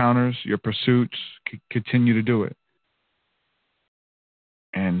 Your encounters, your pursuits, continue to do it.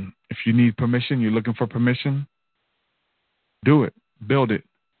 And if you need permission, you're looking for permission, do it. Build it.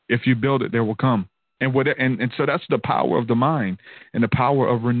 If you build it, there will come. And so that's the power of the mind and the power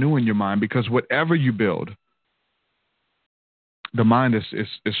of renewing your mind, because whatever you build, the mind is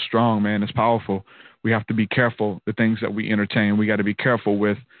strong, man. It's powerful. We have to be careful the things that we entertain. We got to be careful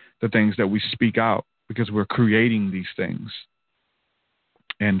with the things that we speak out, because we're creating these things.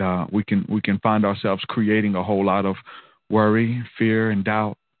 And we can find ourselves creating a whole lot of worry, fear, and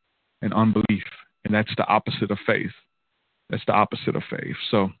doubt and unbelief. And that's the opposite of faith. That's the opposite of faith.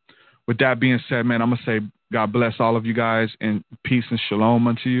 So with that being said, man, I'm going to say God bless all of you guys, and peace and shalom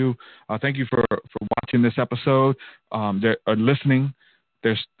unto you. Thank you for watching this episode. Listening.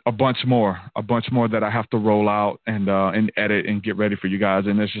 There's a bunch more that I have to roll out and edit and get ready for you guys.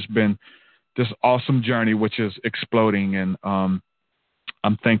 And there's just been this awesome journey, which is exploding. And I'm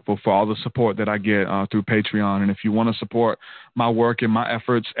thankful for all the support that I get through Patreon. And if you want to support my work and my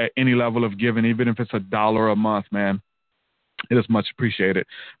efforts at any level of giving, even if it's $1 a month, man, it is much appreciated.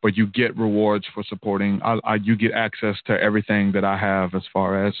 But you get rewards for supporting. You get access to everything that I have as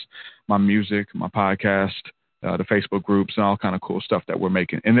far as my music, my podcast, the Facebook groups, and all kind of cool stuff that we're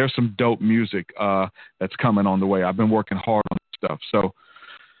making. And there's some dope music that's coming on the way. I've been working hard on this stuff. So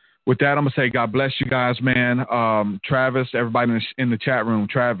with that, I'm going to say God bless you guys, man. Travis, everybody in the chat room,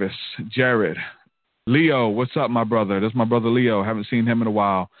 Travis, Jared, Leo, what's up, my brother? That's my brother Leo. Haven't seen him in a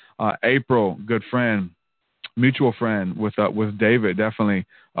while. April, good friend. Mutual friend with David, definitely.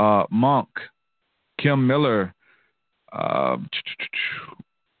 Monk, Kim Miller,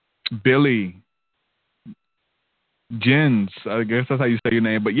 Billy, Jens, I guess that's how you say your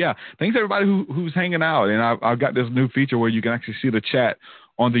name. But yeah, thanks everybody who's hanging out. And I've got this new feature where you can actually see the chat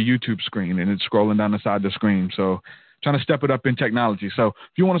on the YouTube screen, and it's scrolling down the side of the screen. So trying to step it up in technology. So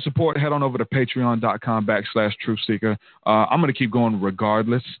if you want to support, head on over to patreon.com/TruthSeekah. I'm going to keep going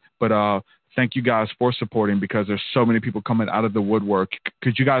regardless, but thank you guys for supporting, because there's so many people coming out of the woodwork.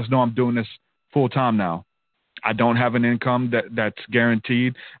 Because you guys know I'm doing this full time now. I don't have an income that's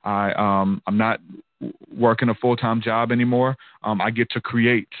guaranteed. I'm not working a full-time job anymore. I get to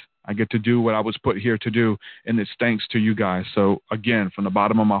create. I get to do what I was put here to do, and it's thanks to you guys. So again, from the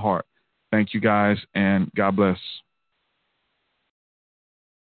bottom of my heart, thank you guys, and God bless.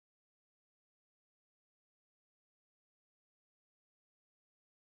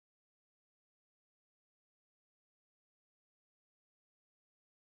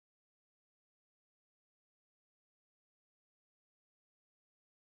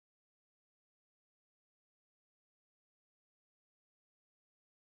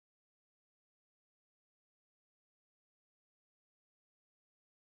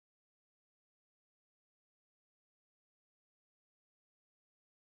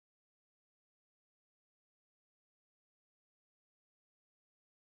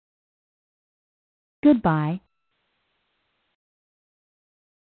 Goodbye.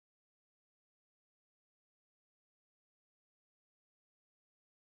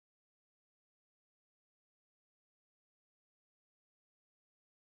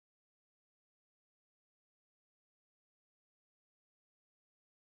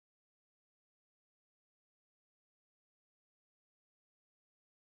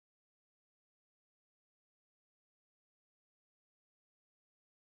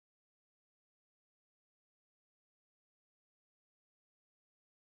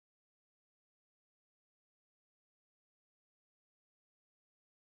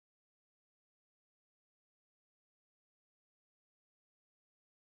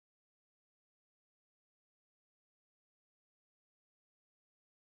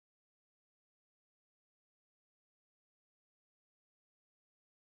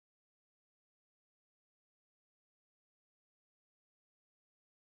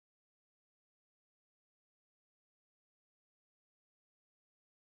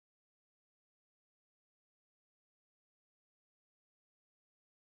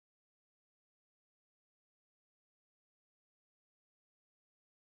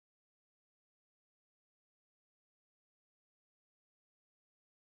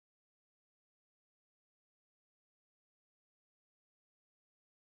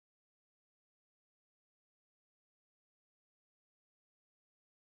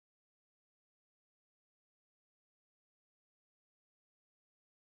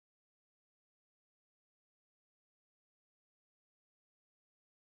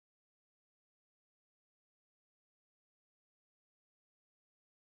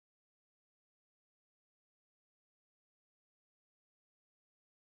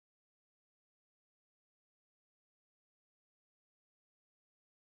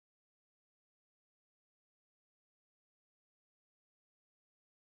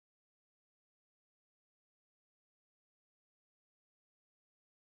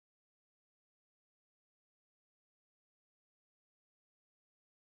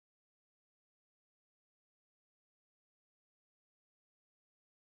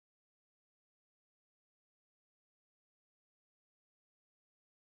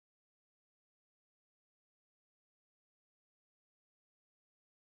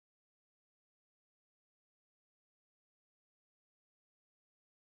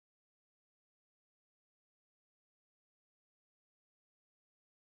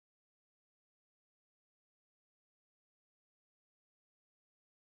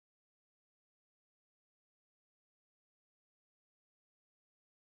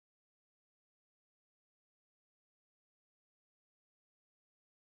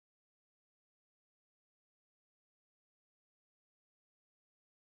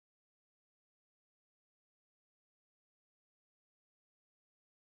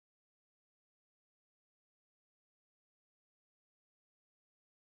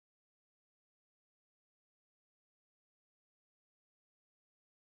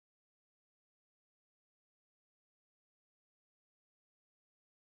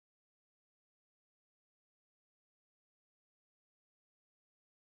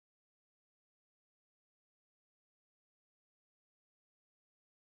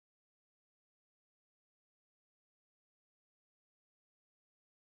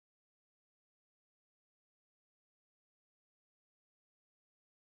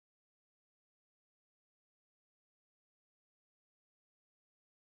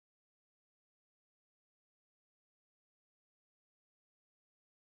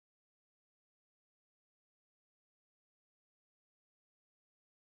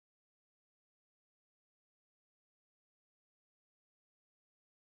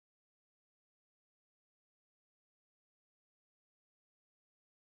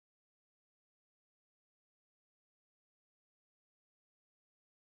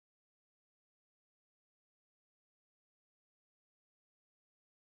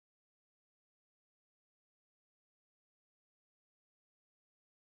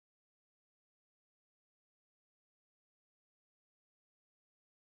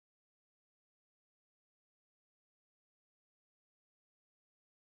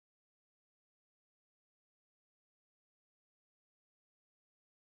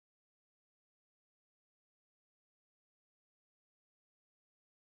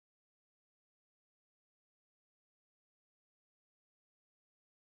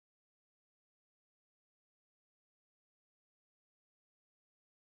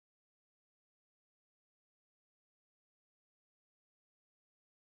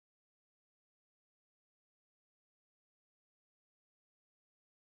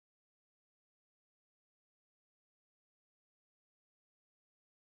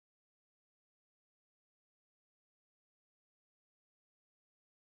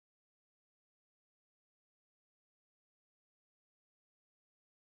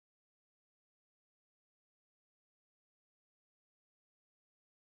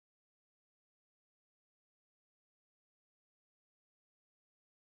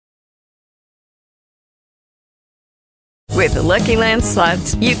 With the Lucky Land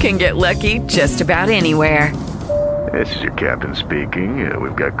Slots, you can get lucky just about anywhere. This is your captain speaking.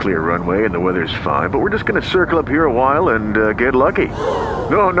 We've got clear runway and the weather's fine, but we're just going to circle up here a while and get lucky.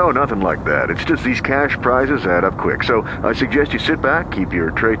 No, nothing like that. It's just these cash prizes add up quick. So I suggest you sit back, keep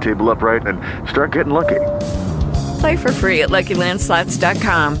your tray table upright, and start getting lucky. Play for free at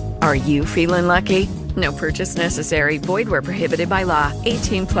LuckyLandSlots.com. Are you feeling lucky? No purchase necessary. Void where prohibited by law.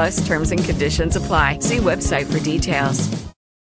 18+ terms and conditions apply. See website for details.